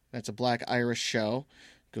 That's a Black Irish show.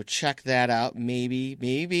 Go check that out. Maybe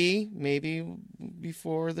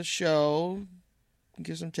before the show,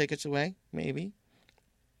 give some tickets away. Maybe.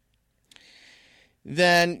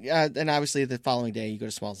 Then, and obviously the following day, you go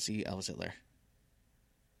to Small to see Elvis Hitler.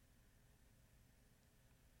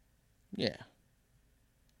 Yeah.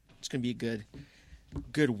 It's going to be a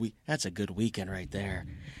good week. That's a good weekend right there.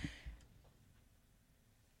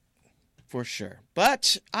 For sure.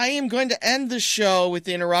 But I am going to end the show with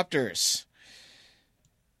the Interrupters.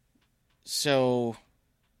 So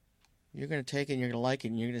you're going to take it and you're going to like it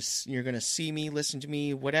and you're going to see me, listen to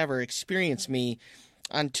me, whatever, experience me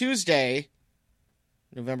on Tuesday,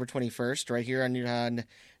 November 21st, right here on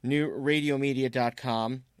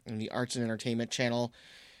newradiomedia.com and the Arts and Entertainment channel.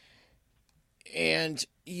 And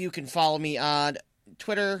you can follow me on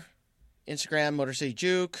Twitter, Instagram, Motor City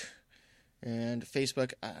Juke, and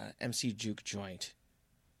Facebook, MC Juke Joint.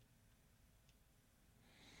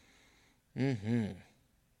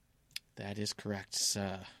 That is correct,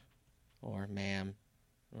 sir. Or ma'am.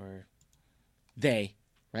 Or they,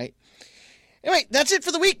 right? Anyway, that's it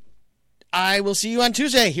for the week. I will see you on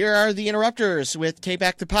Tuesday. Here are the Interrupters with Take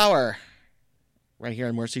Back the Power. Right here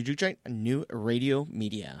on Motor City Juke Joint, a New Radio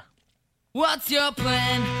Media. What's your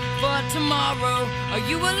plan for tomorrow? Are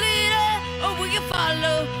you a leader or will you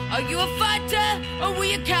follow? Are you a fighter or will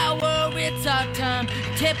you cower? It's our time to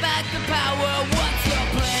take back the power. What's your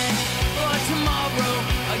plan for tomorrow?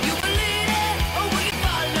 Are you a leader or will you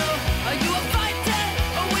follow? Are you a fighter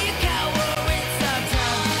or will you cower? It's our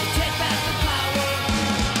time to take back the power.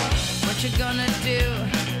 What you gonna do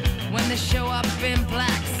when they show up in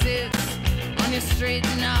black suits on your street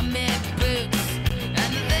and army boots?